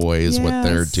Pile Boys, what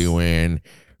they're doing.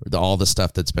 All the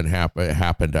stuff that's been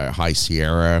happened at High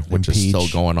Sierra, which is still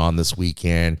going on this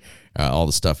weekend. All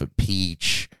the stuff at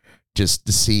Peach,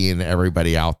 just seeing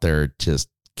everybody out there just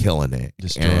killing it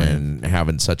and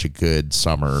having such a good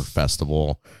summer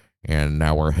festival. And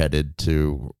now we're headed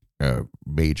to a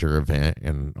major event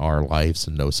in our lives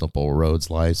and No Simple Roads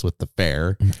lives with the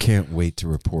fair. Can't wait to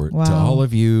report to all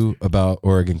of you about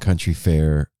Oregon Country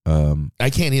Fair. I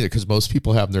can't either because most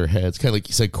people have in their heads, kind of like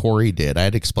you said Corey did. I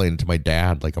had to explain it to my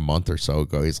dad like a month or so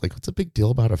ago. He's like, what's the big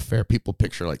deal about a fair? People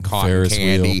picture like cotton Ferris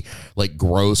candy, like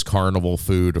gross carnival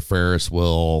food, a Ferris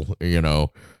wheel, you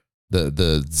know,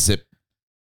 the zip,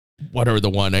 whatever the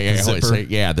one I always say,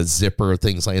 the zipper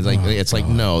things like it's like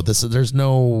no, there's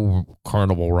no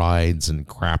carnival rides and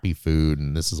crappy food,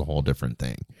 and this is a whole different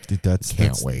thing. Dude,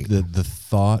 can't wait. The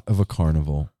thought of a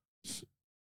carnival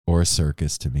or a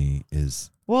circus to me is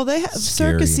they have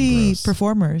scary circusy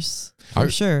performers for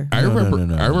sure. I remember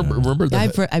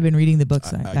that. I've been reading the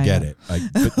books. I get it, but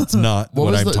it's not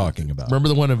what I'm talking about. Remember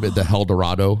the one of the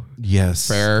Eldorado? Yes.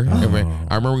 Fair. I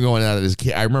remember going out as a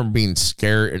kid. I remember being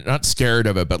scared, not scared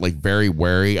of it, but like very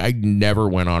wary. I never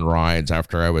went on rides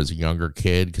after I was a younger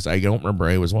kid because I don't remember.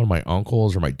 It was one of my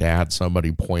uncles or my dad.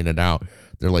 Somebody pointed out.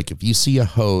 They're like, if you see a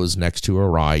hose next to a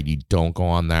ride, you don't go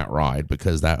on that ride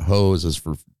because that hose is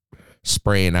for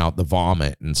spraying out the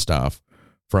vomit and stuff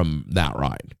from that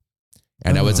ride.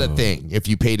 And that was a thing. If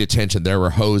you paid attention, there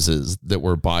were hoses that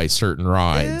were by certain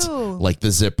rides, like the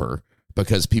zipper,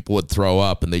 because people would throw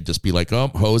up and they'd just be like, oh,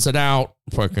 hose it out.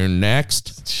 Fucking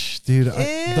next. Dude.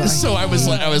 I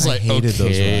was like, hated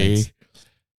those rides.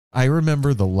 I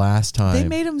remember the last time. They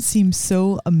made them seem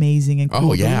so amazing and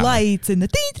cool. The lights and the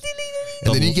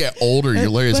and then you get older, you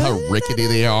realize how rickety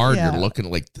they are. And you're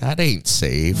looking like, that ain't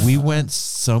safe. We went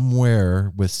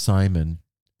somewhere with Simon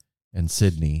and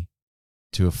Sydney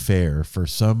to a fair for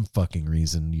some fucking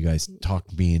reason. You guys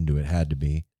talked me into it. Had to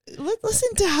be.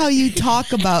 Listen to how you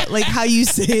talk about, like how you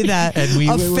say that.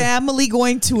 And family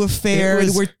going to a fair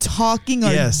and we're talking.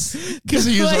 Yes. Because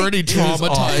he was already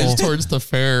traumatized towards the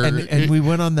fair. And we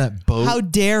went on that boat. How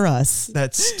dare us?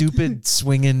 That stupid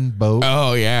swinging boat.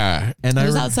 Oh, yeah. And it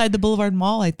was outside the Boulevard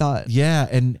Mall, I thought. Yeah.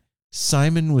 And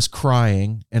Simon was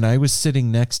crying and I was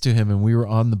sitting next to him and we were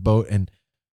on the boat. And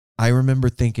I remember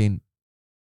thinking,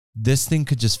 this thing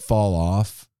could just fall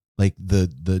off. Like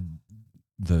the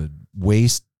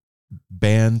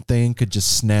waistband thing could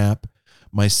just snap.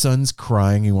 My son's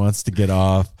crying. He wants to get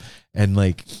off. And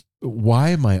like, why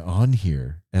am I on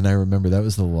here? And I remember that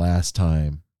was the last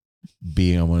time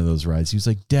being on one of those rides. He was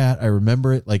like, Dad, I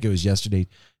remember it like it was yesterday.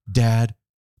 Dad,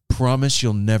 promise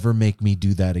you'll never make me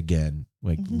do that again.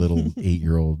 Like little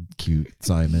 8-year-old cute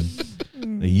Simon.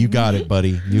 You got it,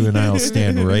 buddy. You and I'll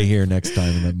stand right here next time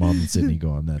and let Mom and Sydney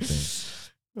go on that thing.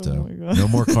 So no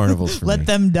more carnivals for me. Let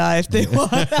them die if they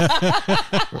want.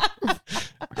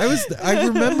 I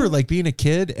remember like being a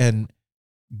kid and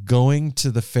going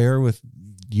to the fair with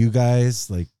you guys,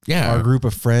 like Yeah. our group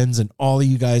of friends, and all of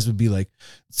you guys would be like,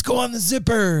 let's go on the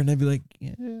zipper. And I'd be like,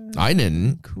 yeah, I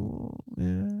didn't. cool.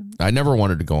 Yeah. I never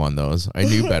wanted to go on those. I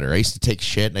knew better. I used to take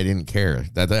shit and I didn't care.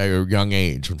 That at a young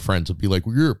age, when friends would be like,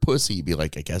 well, you're a pussy. You'd be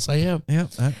like, I guess I am. Yeah,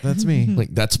 that's me.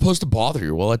 Like, that's supposed to bother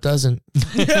you. Well, it doesn't.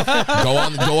 go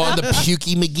on the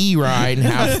Pukey McGee ride and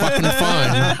have fucking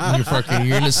fun.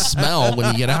 You're gonna smell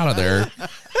when you get out of there.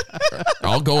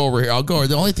 I'll go over here.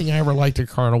 The only thing I ever liked at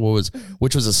Carnival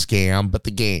which was a scam, but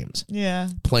the games. Yeah.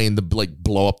 Playing the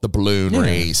blow up the balloon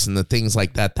race and the things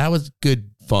like that. That was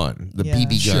good fun. The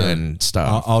BB gun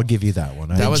stuff. I'll give you that one.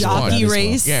 That was jockey fun.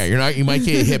 race. Yeah, you might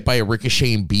get hit by a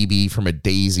ricocheting BB from a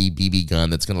Daisy BB gun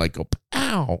that's gonna like go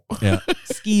pow. Yeah.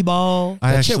 Ski ball.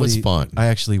 That shit was fun. I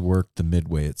actually worked the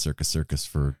Midway at Circus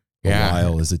for a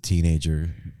while as a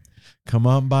teenager. Come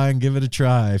on by and give it a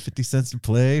try. 50 cents to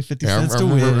play, 50 cents to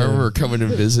win. I remember coming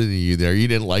and visiting you there. You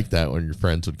didn't like that when your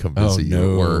friends would come visit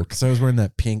you at work. Because I was wearing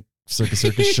that pink Circus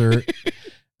shirt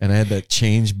and I had that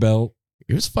change belt.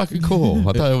 It was fucking cool.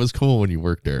 I thought it was cool when you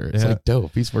worked there. It's like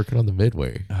dope. He's working on the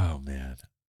Midway. Oh, man.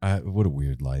 What a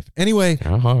weird life. Anyway,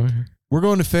 we're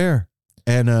going to fair.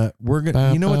 And we're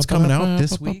going. You know what's coming out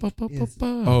this week?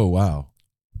 Oh, wow.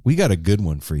 We got a good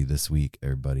one for you this week,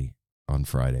 everybody. On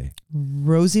Friday.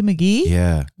 Rosie McGee?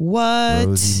 Yeah. What?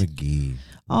 Rosie McGee.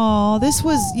 Oh, this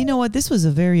was, you know what? This was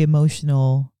a very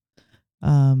emotional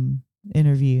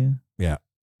interview. Yeah.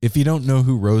 If you don't know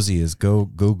who Rosie is, go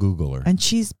Google her. And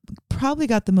she's probably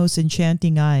got the most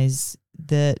enchanting eyes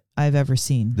that I've ever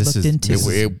seen. This looked is into.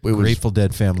 it was Grateful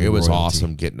Dead family. It was royalty.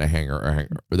 awesome getting to hang her.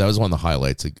 That was one of the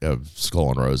highlights of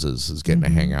Skull and Roses is getting to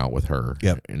hang out with her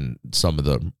and some of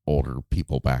the older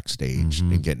people backstage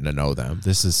and getting to know them.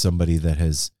 This is somebody that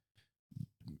has,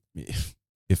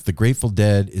 if the Grateful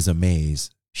Dead is a maze,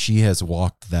 she has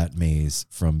walked that maze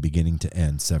from beginning to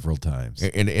end several times.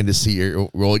 And to see her,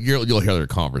 well, you'll hear their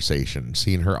conversation,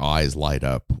 seeing her eyes light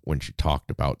up when she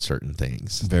talked about certain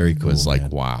things. Very cool. It was like, man.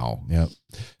 wow. Yep.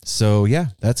 So yeah,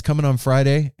 that's coming on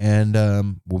Friday, and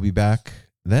we'll be back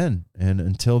then. And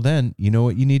until then, you know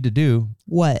what you need to do.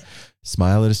 What?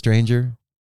 Smile at a stranger,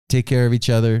 take care of each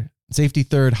other, safety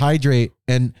third, hydrate.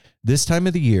 And this time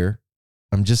of the year,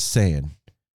 I'm just saying,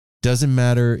 doesn't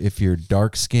matter if you're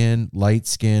dark skin, light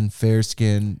skin, fair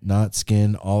skin, not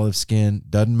skin, olive skin,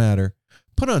 doesn't matter.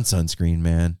 Put on sunscreen,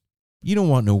 man. You don't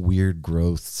want no weird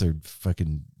growths or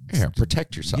fucking... Yeah,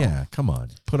 protect yourself. Yeah, come on.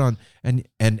 Put on... And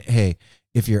hey,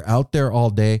 if you're out there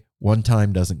all day, one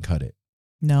time doesn't cut it.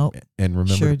 No. And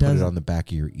remember Sure to put doesn't. it on the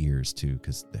back of your ears, too,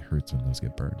 because it hurts when those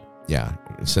get burned. Yeah,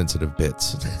 sensitive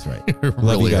bits. That's right. It Love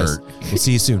really you guys. hurt. We'll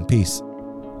see you soon. Peace.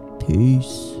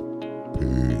 Peace.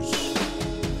 Peace.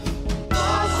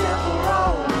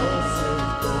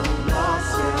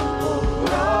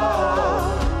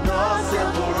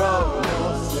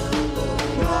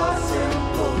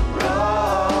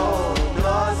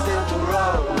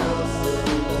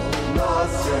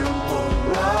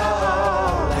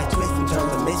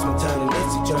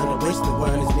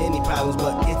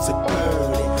 But it's a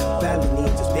burden. Family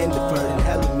needs has been deferred, and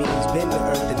hell means been the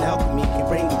earth. And alchemy can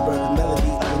bring the birth, the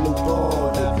melody of a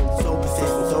newborn. So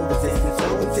persistent, so resistant,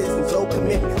 so insistent, so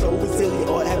commitment, so resilient.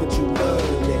 Or haven't you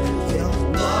learned it?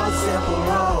 No simple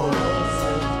road.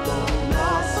 No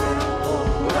simple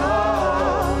road.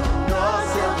 No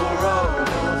simple road.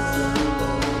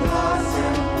 No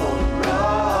simple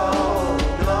road.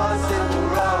 No simple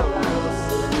road.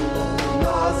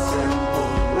 No simple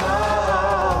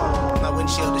road. My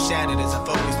windshield is shattered as I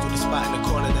focus through the spot in the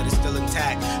corner that is still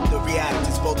intact. The react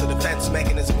is both a defense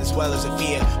mechanism as well as a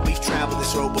fear. We've traveled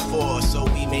this road before, so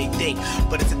we may think,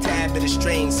 but it's a tad bit of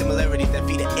strange similarities that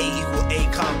feed an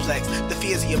A=A complex. The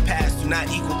fears of your past do not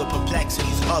equal the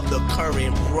perplexities of the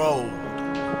current road.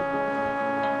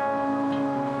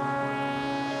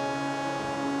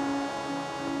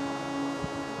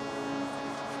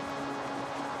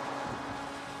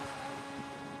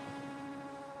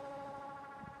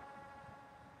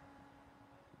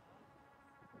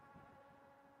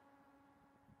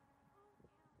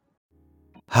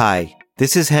 Hi,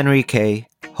 this is Henry Kay,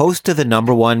 host of the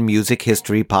 #1 music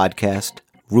history podcast,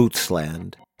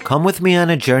 Rootsland. Come with me on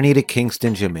a journey to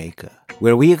Kingston, Jamaica,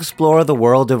 where we explore the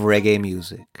world of reggae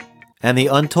music and the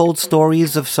untold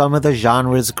stories of some of the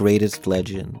genre's greatest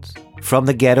legends. From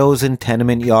the ghettos and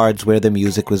tenement yards where the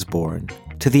music was born,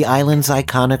 to the island's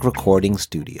iconic recording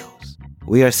studios.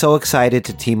 We are so excited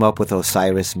to team up with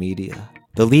Osiris Media,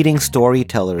 the leading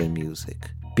storyteller in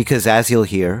music, because as you'll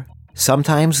hear,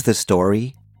 sometimes the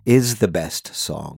story is the best song.